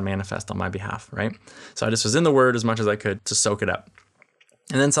power of God manifest on my behalf, right? So I just was in the word as much as I could to soak it up.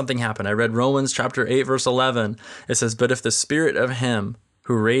 And then something happened. I read Romans chapter 8, verse 11. It says, "But if the spirit of him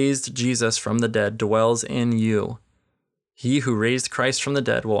who raised Jesus from the dead dwells in you, he who raised Christ from the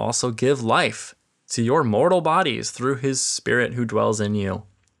dead will also give life to your mortal bodies through his spirit who dwells in you."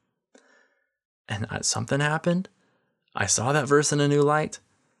 And something happened. I saw that verse in a new light,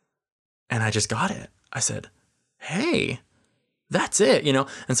 and I just got it. I said, hey, that's it,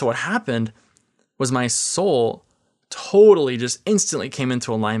 And so what happened was my soul totally just instantly came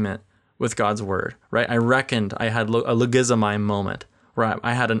into alignment with God's word, right? I reckoned I had a logizomai moment where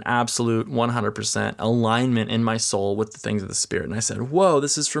I had an absolute 100% alignment in my soul with the things of the Spirit. And I said, whoa,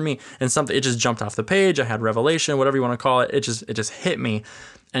 this is for me. And something, it just jumped off the page. I had revelation, whatever you want to call it. It just hit me.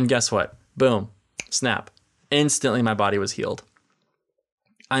 And guess what? Boom, snap. Instantly my body was healed.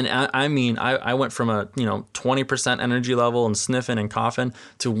 And I went from a 20% energy level and sniffing and coughing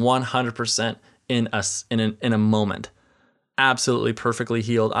to 100% in a moment. Absolutely perfectly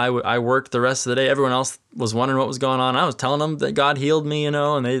healed. I worked the rest of the day. Everyone else was wondering what was going on. I was telling them that God healed me, and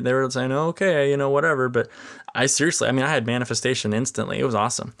they were saying, okay, whatever. But I had manifestation instantly. It was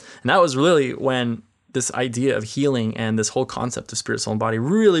awesome. And that was really when this idea of healing and this whole concept of spirit, soul, and body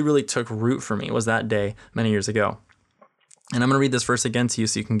really, really took root for me. It was that day many years ago. And I'm going to read this verse again to you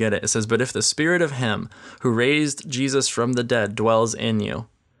so you can get it. It says, but if the Spirit of him who raised Jesus from the dead dwells in you.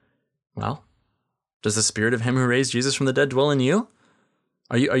 Well, does the Spirit of him who raised Jesus from the dead dwell in you?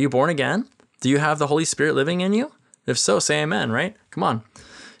 Are you born again? Do you have the Holy Spirit living in you? If so, say amen, right? Come on.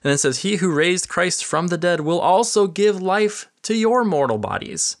 And then it says, he who raised Christ from the dead will also give life to your mortal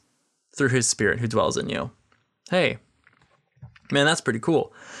bodies through his Spirit who dwells in you. Hey, man, that's pretty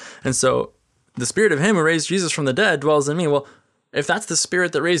cool. And so the Spirit of him who raised Jesus from the dead dwells in me. Well, if that's the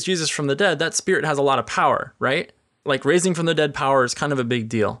Spirit that raised Jesus from the dead, that Spirit has a lot of power, right? Like raising from the dead power is kind of a big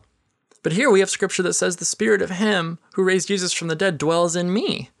deal. But here we have scripture that says the Spirit of him who raised Jesus from the dead dwells in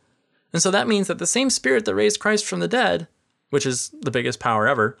me. And so that means that the same Spirit that raised Christ from the dead, which is the biggest power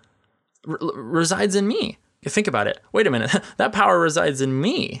ever, resides in me. You think about it. Wait a minute. That power resides in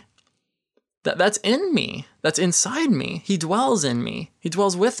me. That's in me. That's inside me. He dwells in me. He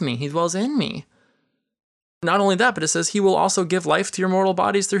dwells with me. He dwells in me. Not only that, but it says he will also give life to your mortal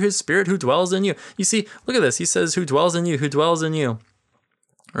bodies through his Spirit who dwells in you. You see, look at this. He says who dwells in you, who dwells in you.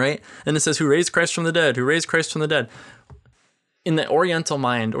 Right? And it says who raised Christ from the dead, who raised Christ from the dead. In the Oriental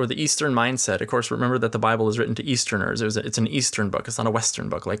mind or the Eastern mindset, of course, remember that the Bible is written to Easterners. It's an Eastern book. It's not a Western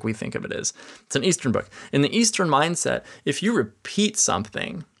book like we think of it as. It's an Eastern book. In the Eastern mindset, if you repeat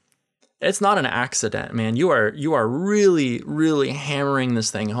something, it's not an accident, man. You are really, really hammering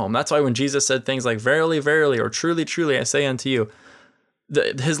this thing home. That's why when Jesus said things like, verily, verily, or truly, truly, I say unto you,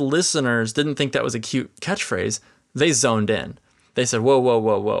 his listeners didn't think that was a cute catchphrase. They zoned in. They said, whoa, whoa,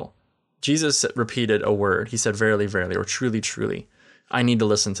 whoa, whoa. Jesus repeated a word. He said, verily, verily, or truly, truly. I need to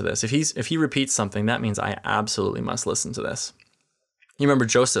listen to this. If he repeats something, that means I absolutely must listen to this. You remember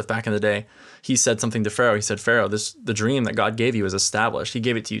Joseph back in the day, he said something to Pharaoh. He said, Pharaoh, the dream that God gave you is established. He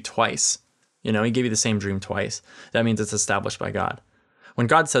gave it to you twice. He gave you the same dream twice. That means it's established by God. When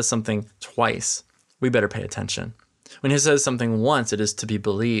God says something twice, we better pay attention. When he says something once, it is to be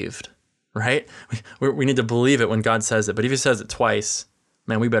believed, right? We need to believe it when God says it. But if he says it twice,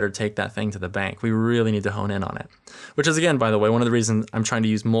 man, we better take that thing to the bank. We really need to hone in on it. Which is, again, by the way, one of the reasons I'm trying to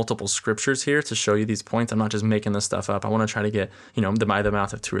use multiple scriptures here to show you these points. I'm not just making this stuff up. I want to try to get, by the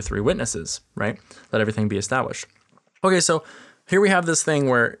mouth of 2 or 3 witnesses, right? Let everything be established. Okay, so here we have this thing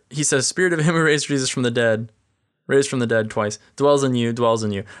where he says, Spirit of him who raised Jesus from the dead, raised from the dead twice, dwells in you, dwells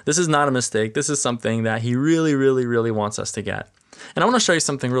in you. This is not a mistake. This is something that he really, really, really wants us to get. And I want to show you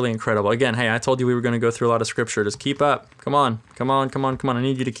something really incredible. Again, hey, I told you we were going to go through a lot of scripture. Just keep up. Come on. I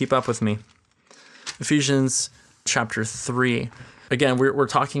need you to keep up with me. Ephesians chapter 3. Again, we're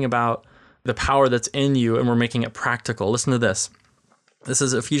talking about the power that's in you, and we're making it practical. Listen to this. This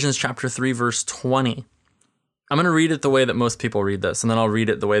is Ephesians chapter 3, verse 20. I'm going to read it the way that most people read this, and then I'll read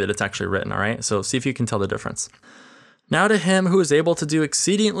it the way that it's actually written, all right? So see if you can tell the difference. Now to him who is able to do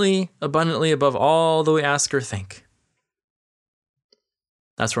exceedingly abundantly above all that we ask or think.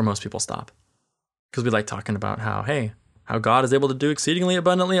 That's where most people stop. Because we like talking about how God is able to do exceedingly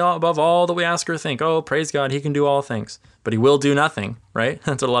abundantly above all that we ask or think. Oh, praise God, he can do all things. But he will do nothing, right?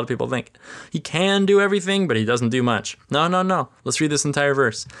 That's what a lot of people think. He can do everything, but he doesn't do much. No. Let's read this entire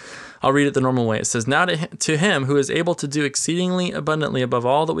verse. I'll read it the normal way. It says, now to him who is able to do exceedingly abundantly above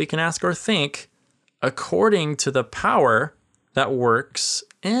all that we can ask or think, according to the power that works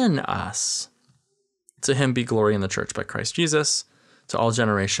in us. To him be glory in the church by Christ Jesus, to all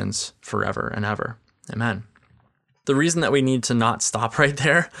generations forever and ever. Amen. The reason that we need to not stop right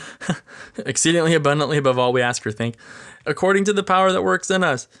there, exceedingly abundantly above all we ask or think, according to the power that works in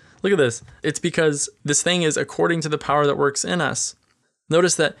us. Look at this. It's because this thing is according to the power that works in us.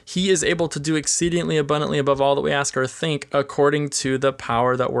 Notice that he is able to do exceedingly abundantly above all that we ask or think according to the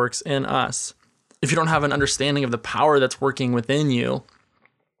power that works in us. If you don't have an understanding of the power that's working within you,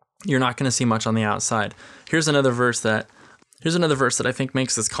 you're not going to see much on the outside. Here's another verse that I think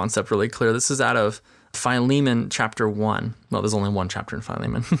makes this concept really clear. This is out of Philemon chapter 1. Well, there's only one chapter in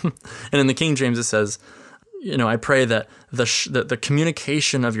Philemon. And in the King James it says, I pray that the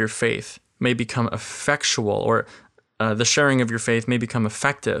communication of your faith may become effectual or the sharing of your faith may become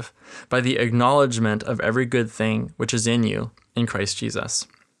effective by the acknowledgement of every good thing which is in you in Christ Jesus.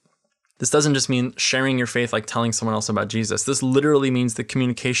 This doesn't just mean sharing your faith like telling someone else about Jesus. This literally means the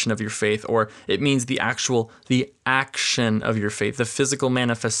communication of your faith, or it means the action of your faith, the physical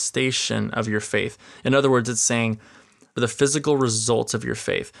manifestation of your faith. In other words, it's saying the physical results of your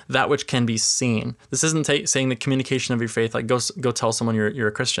faith, that which can be seen. This isn't saying the communication of your faith, like go tell someone you're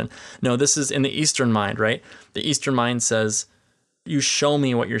a Christian. No, this is in the Eastern mind, right? The Eastern mind says, you show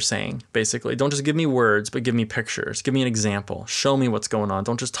me what you're saying, basically. Don't just give me words, but give me pictures. Give me an example. Show me what's going on.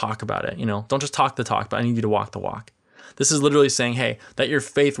 Don't just talk about it, Don't just talk the talk, but I need you to walk the walk. This is literally saying, hey, that your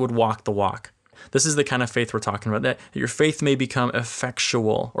faith would walk the walk. This is the kind of faith we're talking about, that your faith may become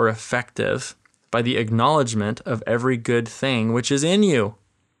effectual or effective by the acknowledgement of every good thing which is in you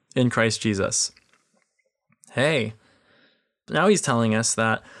in Christ Jesus. Hey, now he's telling us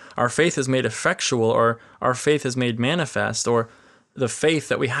that our faith is made effectual, or our faith is made manifest, or the faith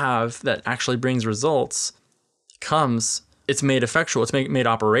that we have that actually brings results it's made effectual, it's made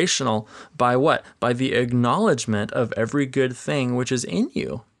operational by what? By the acknowledgement of every good thing which is in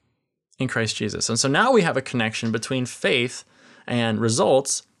you in Christ Jesus. And so now we have a connection between faith and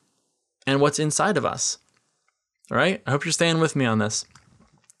results and what's inside of us. All right? I hope you're staying with me on this.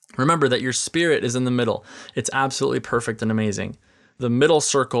 Remember that your spirit is in the middle. It's absolutely perfect and amazing. The middle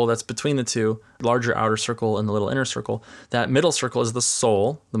circle that's between the two, larger outer circle and the little inner circle, that middle circle is the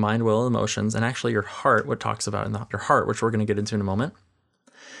soul, the mind, will, and emotions, and actually your heart, what talks about in your heart, which we're going to get into in a moment,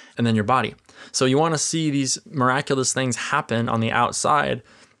 and then your body. So you want to see these miraculous things happen on the outside,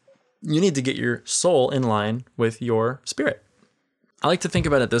 you need to get your soul in line with your spirit. I like to think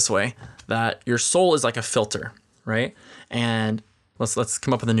about it this way, that your soul is like a filter, right? And let's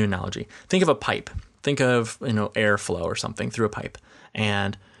come up with a new analogy. Think of a pipe. Think of, airflow or something through a pipe.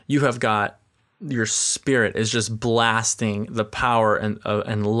 And you have got your spirit is just blasting the power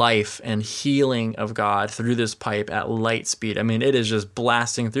and life and healing of God through this pipe at light speed. I mean, it is just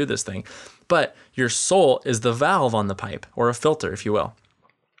blasting through this thing. But your soul is the valve on the pipe, or a filter, if you will,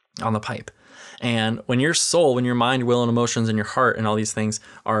 on the pipe. And when your soul, when your mind, will, and emotions, and your heart and all these things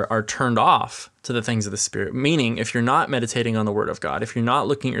are turned off to the things of the Spirit, meaning if you're not meditating on the Word of God, if you're not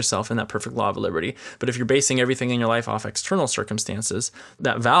looking at yourself in that perfect law of liberty, but if you're basing everything in your life off external circumstances,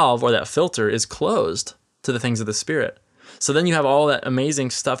 that valve or that filter is closed to the things of the Spirit. So then you have all that amazing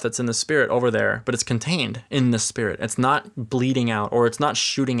stuff that's in the Spirit over there, but it's contained in the Spirit. It's not bleeding out, or it's not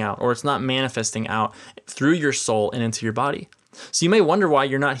shooting out, or it's not manifesting out through your soul and into your body. So you may wonder why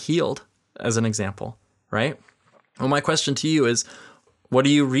you're not healed, as an example, right? Well, my question to you is, what are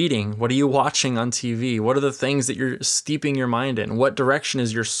you reading? What are you watching on TV? What are the things that you're steeping your mind in? What direction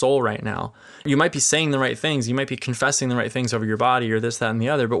is your soul right now? You might be saying the right things. You might be confessing the right things over your body, or this, that, and the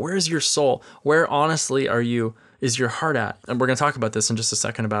other, but where's your soul? Where honestly is your heart at? And we're going to talk about this in just a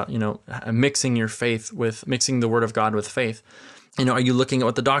second about, mixing your faith mixing the Word of God with faith. Are you looking at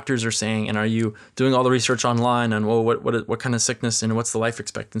what the doctors are saying, and are you doing all the research online on, what kind of sickness and what's the life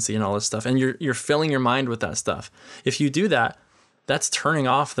expectancy and all this stuff? And you're filling your mind with that stuff. If you do that, that's turning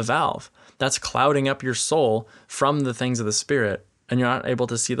off the valve. That's clouding up your soul from the things of the Spirit, and you're not able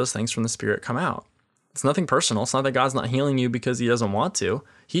to see those things from the Spirit come out. It's nothing personal. It's not that God's not healing you because he doesn't want to.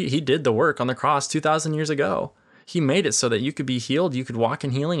 He did the work on the cross 2,000 years ago. He made it so that you could be healed. You could walk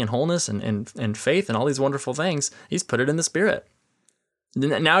in healing and wholeness and faith and all these wonderful things. He's put it in the Spirit.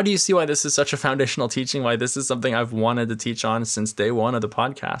 Now do you see why this is such a foundational teaching, why this is something I've wanted to teach on since day one of the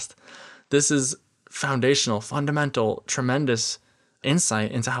podcast? This is foundational, fundamental, tremendous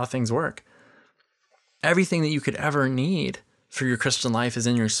insight into how things work. Everything that you could ever need for your Christian life is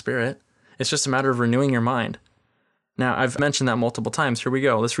in your spirit. It's just a matter of renewing your mind. Now, I've mentioned that multiple times. Here we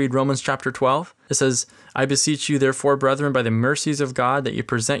go. Let's read Romans chapter 12. It says, I beseech you, therefore, brethren, by the mercies of God, that you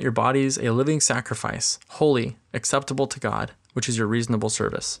present your bodies a living sacrifice, holy, acceptable to God, which is your reasonable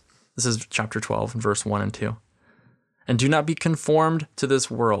service. This is chapter 12, verse 1 and 2. And do not be conformed to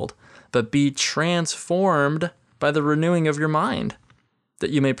this world, but be transformed by the renewing of your mind,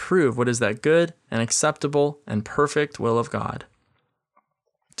 that you may prove what is that good and acceptable and perfect will of God.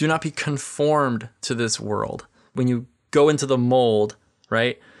 Do not be conformed to this world. When you go into the mold,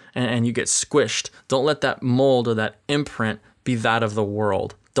 right, and you get squished, don't let that mold or that imprint be that of the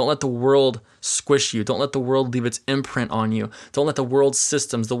world. Don't let the world squish you. Don't let the world leave its imprint on you. Don't let the world's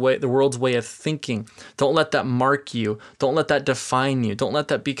systems, the world's way of thinking, don't let that mark you. Don't let that define you. Don't let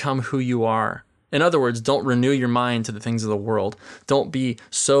that become who you are. In other words, don't renew your mind to the things of the world. Don't be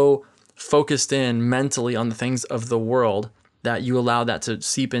so focused in mentally on the things of the world that you allow that to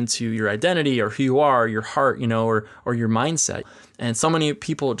seep into your identity or who you are, your heart, or your mindset. And so many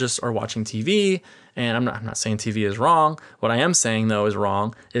people just are watching TV, and I'm not saying TV is wrong. What I am saying, though, is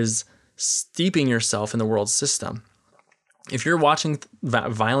wrong is steeping yourself in the world system. If you're watching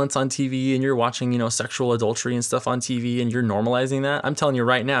violence on TV and you're watching, sexual adultery and stuff on TV and you're normalizing that, I'm telling you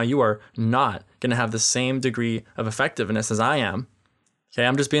right now, you are not going to have the same degree of effectiveness as I am. Okay,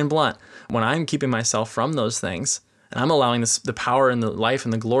 I'm just being blunt. When I'm keeping myself from those things and I'm allowing the power and the life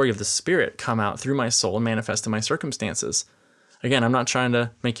and the glory of the Spirit come out through my soul and manifest in my circumstances. Again, I'm not trying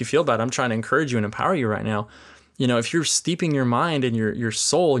to make you feel bad. I'm trying to encourage you and empower you right now. If you're steeping your mind and your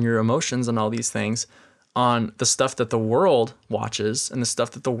soul and your emotions and all these things on the stuff that the world watches and the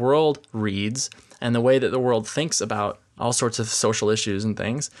stuff that the world reads and the way that the world thinks about all sorts of social issues and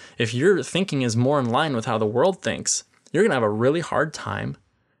things, if your thinking is more in line with how the world thinks, you're going to have a really hard time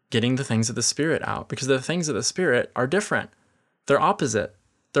getting the things of the Spirit out, because the things of the Spirit are different. They're opposite.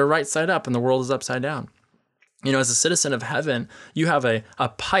 They're right side up and the world is upside down. As a citizen of heaven, you have a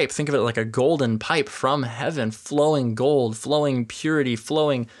pipe. Think of it like a golden pipe from heaven, flowing gold, flowing purity,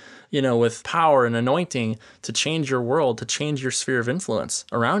 flowing with power and anointing to change your world, to change your sphere of influence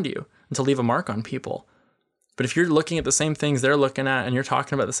around you, and to leave a mark on people. But if you're looking at the same things they're looking at, and you're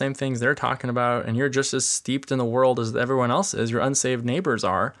talking about the same things they're talking about, and you're just as steeped in the world as everyone else is, your unsaved neighbors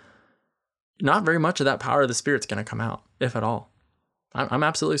are, not very much of that power of the Spirit's going to come out, if at all. I'm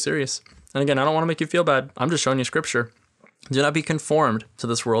absolutely serious. And again, I don't want to make you feel bad. I'm just showing you scripture. Do not be conformed to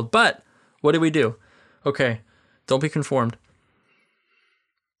this world. But what do? Okay, don't be conformed.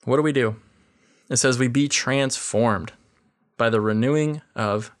 What do? It says we be transformed by the renewing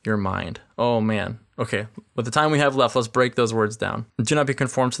of your mind. Oh man. Okay, with the time we have left, let's break those words down. Do not be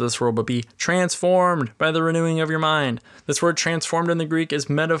conformed to this world, but be transformed by the renewing of your mind. This word transformed in the Greek is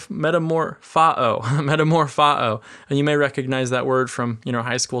metamorphao. Metamorphao. And you may recognize that word from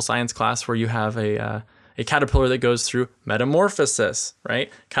high school science class, where you have a caterpillar that goes through metamorphosis,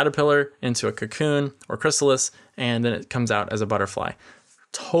 right? Caterpillar into a cocoon or chrysalis, and then it comes out as a butterfly.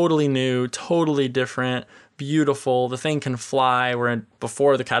 Totally new, totally different, beautiful. The thing can fly, where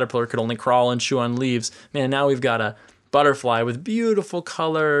before the caterpillar could only crawl and chew on leaves. Man, now we've got a butterfly with beautiful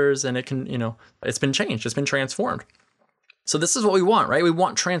colors, and it can, it's been changed. It's been transformed. So this is what we want, right? We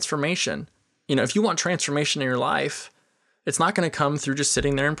want transformation. If you want transformation in your life, it's not going to come through just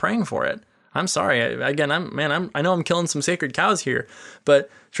sitting there and praying for it. I'm sorry. I know I'm killing some sacred cows here, but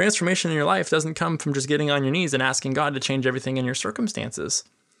transformation in your life doesn't come from just getting on your knees and asking God to change everything in your circumstances.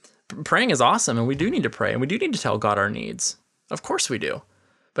 Praying is awesome, and we do need to pray, and we do need to tell God our needs. Of course we do.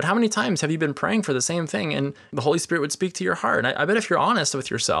 But how many times have you been praying for the same thing and the Holy Spirit would speak to your heart? I bet if you're honest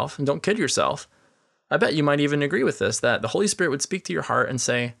with yourself and don't kid yourself, I bet you might even agree with this, that the Holy Spirit would speak to your heart and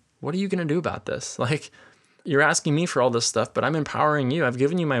say, what are you going to do about this? Like, you're asking me for all this stuff, but I'm empowering you. I've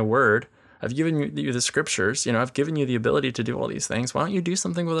given you my word. I've given you the scriptures. I've given you the ability to do all these things. Why don't you do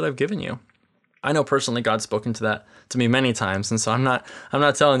something with what I've given you? I know personally God's spoken to me many times, and so I'm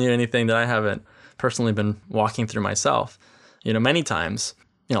not telling you anything that I haven't personally been walking through myself. Many times,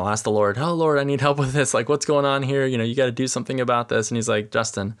 I'll ask the Lord, oh Lord, I need help with this. Like, what's going on here? You got to do something about this. And he's like,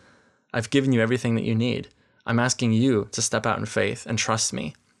 Justin, I've given you everything that you need. I'm asking you to step out in faith and trust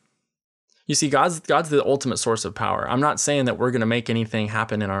me. You see, God's the ultimate source of power. I'm not saying that we're going to make anything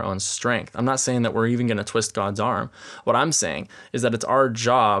happen in our own strength. I'm not saying that we're even going to twist God's arm. What I'm saying is that it's our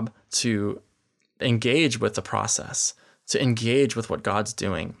job to engage with the process, to engage with what God's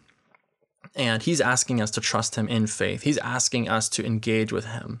doing. And he's asking us to trust him in faith. He's asking us to engage with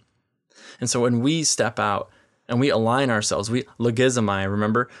him. And so when we step out and we align ourselves, we logizomai,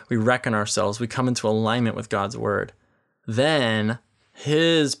 remember? We reckon ourselves, we come into alignment with God's word. Then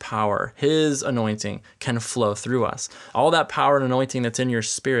his power, his anointing can flow through us. All that power and anointing that's in your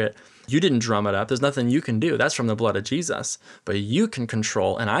spirit, you didn't drum it up. There's nothing you can do. That's from the blood of Jesus. But you can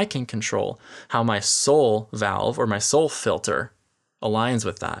control, and I can control how my soul valve or my soul filter aligns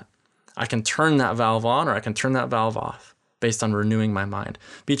with that. I can turn that valve on or I can turn that valve off based on renewing my mind.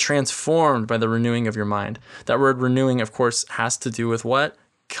 Be transformed by the renewing of your mind. That word renewing, of course, has to do with what?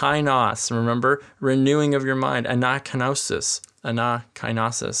 Kainos. Remember? Renewing of your mind. Anakinosis.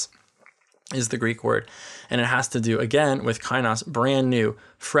 Anakinosis is the Greek word. And it has to do, again, with kainos, brand new,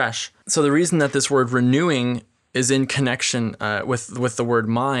 fresh. So the reason that this word renewing is in connection with the word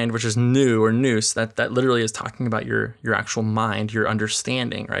mind, which is new or nous, that literally is talking about your actual mind, your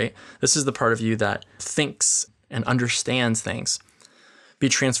understanding, right? This is the part of you that thinks and understands things. Be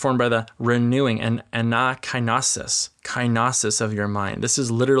transformed by the renewing and kainosis of your mind. This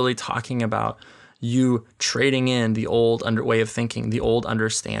is literally talking about you trading in the old way of thinking, the old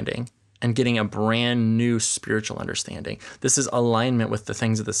understanding, and getting a brand new spiritual understanding. This is alignment with the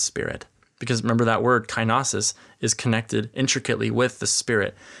things of the Spirit. Because remember that word, kainosis, is connected intricately with the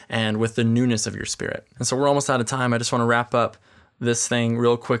Spirit and with the newness of your spirit. And so we're almost out of time. I just want to wrap up this thing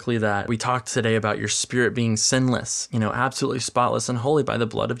real quickly that we talked today about your spirit being sinless, absolutely spotless and holy by the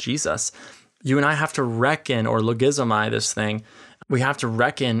blood of Jesus. You and I have to reckon or logizomai this thing. We have to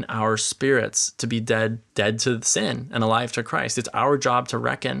reckon our spirits to be dead to sin and alive to Christ. It's our job to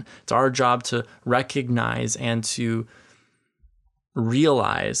reckon. It's our job to recognize and to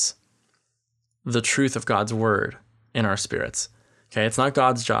realize the truth of God's word in our spirits. Okay, it's not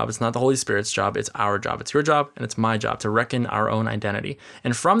God's job. It's not the Holy Spirit's job. It's our job. It's your job and it's my job to reckon our own identity.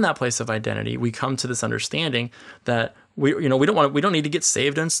 And from that place of identity, we come to this understanding that we don't need to get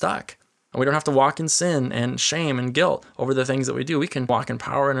saved and stuck. And we don't have to walk in sin and shame and guilt over the things that we do. We can walk in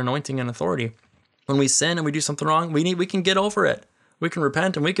power and anointing and authority. When we sin and we do something wrong, we can get over it. We can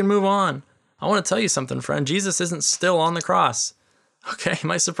repent and we can move on. I want to tell you something, friend. Jesus isn't still on the cross. Okay, it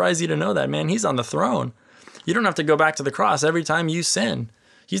might surprise you to know that, man. He's on the throne. You don't have to go back to the cross every time you sin.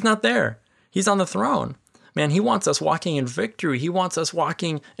 He's not there. He's on the throne. Man, he wants us walking in victory. He wants us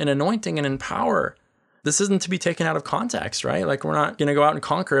walking in anointing and in power. This isn't to be taken out of context, right? Like we're not going to go out and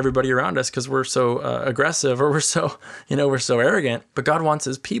conquer everybody around us because we're so aggressive or we're so arrogant. But God wants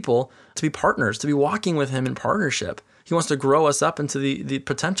his people to be partners, to be walking with him in partnership. He wants to grow us up into the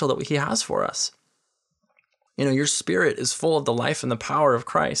potential that he has for us. Your spirit is full of the life and the power of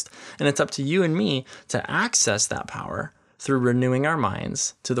Christ, and it's up to you and me to access that power through renewing our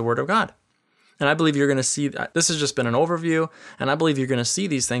minds to the Word of God. And I believe you're going to see that. This has just been an overview, and I believe you're going to see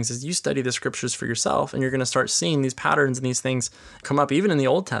these things as you study the scriptures for yourself, and you're going to start seeing these patterns and these things come up, even in the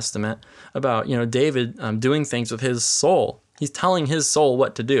Old Testament, about David doing things with his soul. He's telling his soul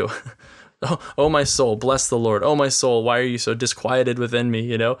what to do. Oh, my soul, bless the Lord. Oh, my soul, why are you so disquieted within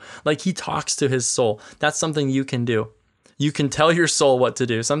me? Like he talks to his soul. That's something you can do. You can tell your soul what to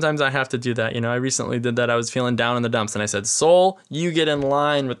do. Sometimes I have to do that. I recently did that. I was feeling down in the dumps and I said, soul, you get in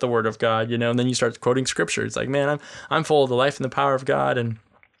line with the word of God, and then you start quoting scripture. It's like, man, I'm full of the life and the power of God, and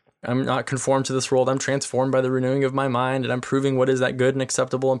I'm not conformed to this world. I'm transformed by the renewing of my mind, and I'm proving what is that good and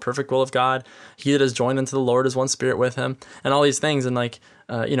acceptable and perfect will of God. He that is joined unto the Lord is one spirit with him, and all these things. And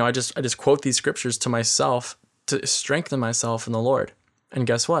I just quote these scriptures to myself to strengthen myself in the Lord. And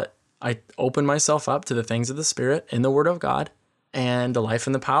guess what? I open myself up to the things of the Spirit in the Word of God, and the life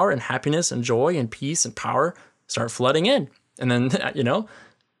and the power and happiness and joy and peace and power start flooding in. And then,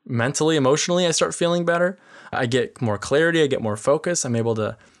 mentally, emotionally, I start feeling better. I get more clarity. I get more focus. I'm able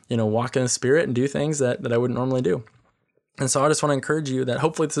to, walk in the Spirit and do things that I wouldn't normally do. And so I just want to encourage you that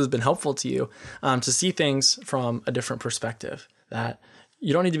hopefully this has been helpful to you to see things from a different perspective, that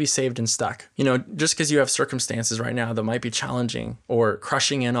you don't need to be saved and stuck. Just because you have circumstances right now that might be challenging or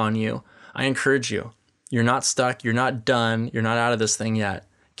crushing in on you, I encourage you. You're not stuck. You're not done. You're not out of this thing yet.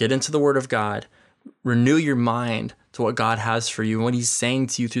 Get into the Word of God. Renew your mind to what God has for you and what he's saying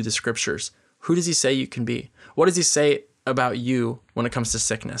to you through the scriptures. Who does he say you can be? What does he say about you when it comes to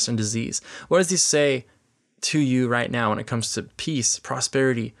sickness and disease? What does he say to you right now when it comes to peace,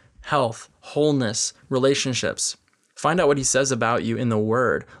 prosperity, health, wholeness, relationships? Find out what he says about you in the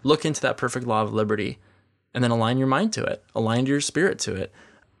Word. Look into that perfect law of liberty, and then align your mind to it. Align your spirit to it.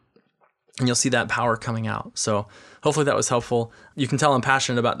 And you'll see that power coming out. So hopefully that was helpful. You can tell I'm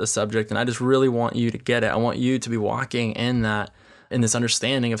passionate about this subject, and I just really want you to get it. I want you to be walking in this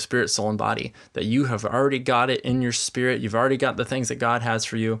understanding of spirit, soul, and body, that you have already got it in your spirit. You've already got the things that God has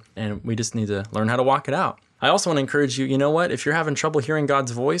for you, and we just need to learn how to walk it out. I also want to encourage you, if you're having trouble hearing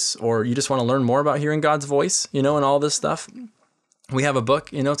God's voice, or you just want to learn more about hearing God's voice, and all this stuff, we have a book,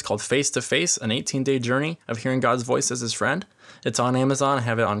 it's called Face to Face, an 18-day journey of hearing God's voice as his friend. It's on Amazon. I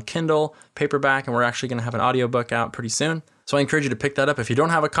have it on Kindle, paperback, and we're actually going to have an audiobook out pretty soon. So I encourage you to pick that up. If you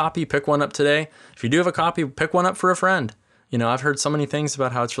don't have a copy, pick one up today. If you do have a copy, pick one up for a friend. I've heard so many things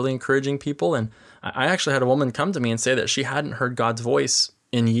about how it's really encouraging people. And I actually had a woman come to me and say that she hadn't heard God's voice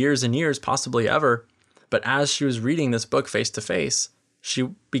in years and years, possibly ever. But as she was reading this book Face to Face, she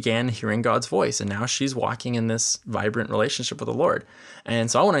began hearing God's voice, and now she's walking in this vibrant relationship with the Lord. And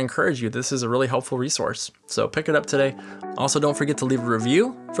so I want to encourage you, this is a really helpful resource. So pick it up today. Also, don't forget to leave a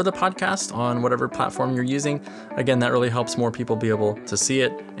review for the podcast on whatever platform you're using. Again, that really helps more people be able to see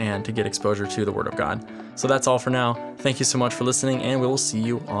it and to get exposure to the Word of God. So that's all for now. Thank you so much for listening, and we will see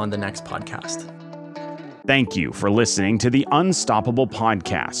you on the next podcast. Thank you for listening to the Unstoppable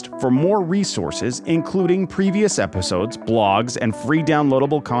Podcast. For more resources, including previous episodes, blogs, and free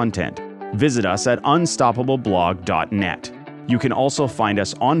downloadable content, visit us at unstoppableblog.net. You can also find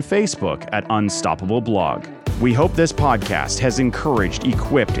us on Facebook at Unstoppable Blog. We hope this podcast has encouraged,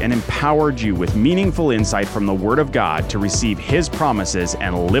 equipped, and empowered you with meaningful insight from the Word of God to receive His promises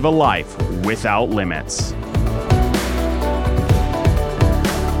and live a life without limits.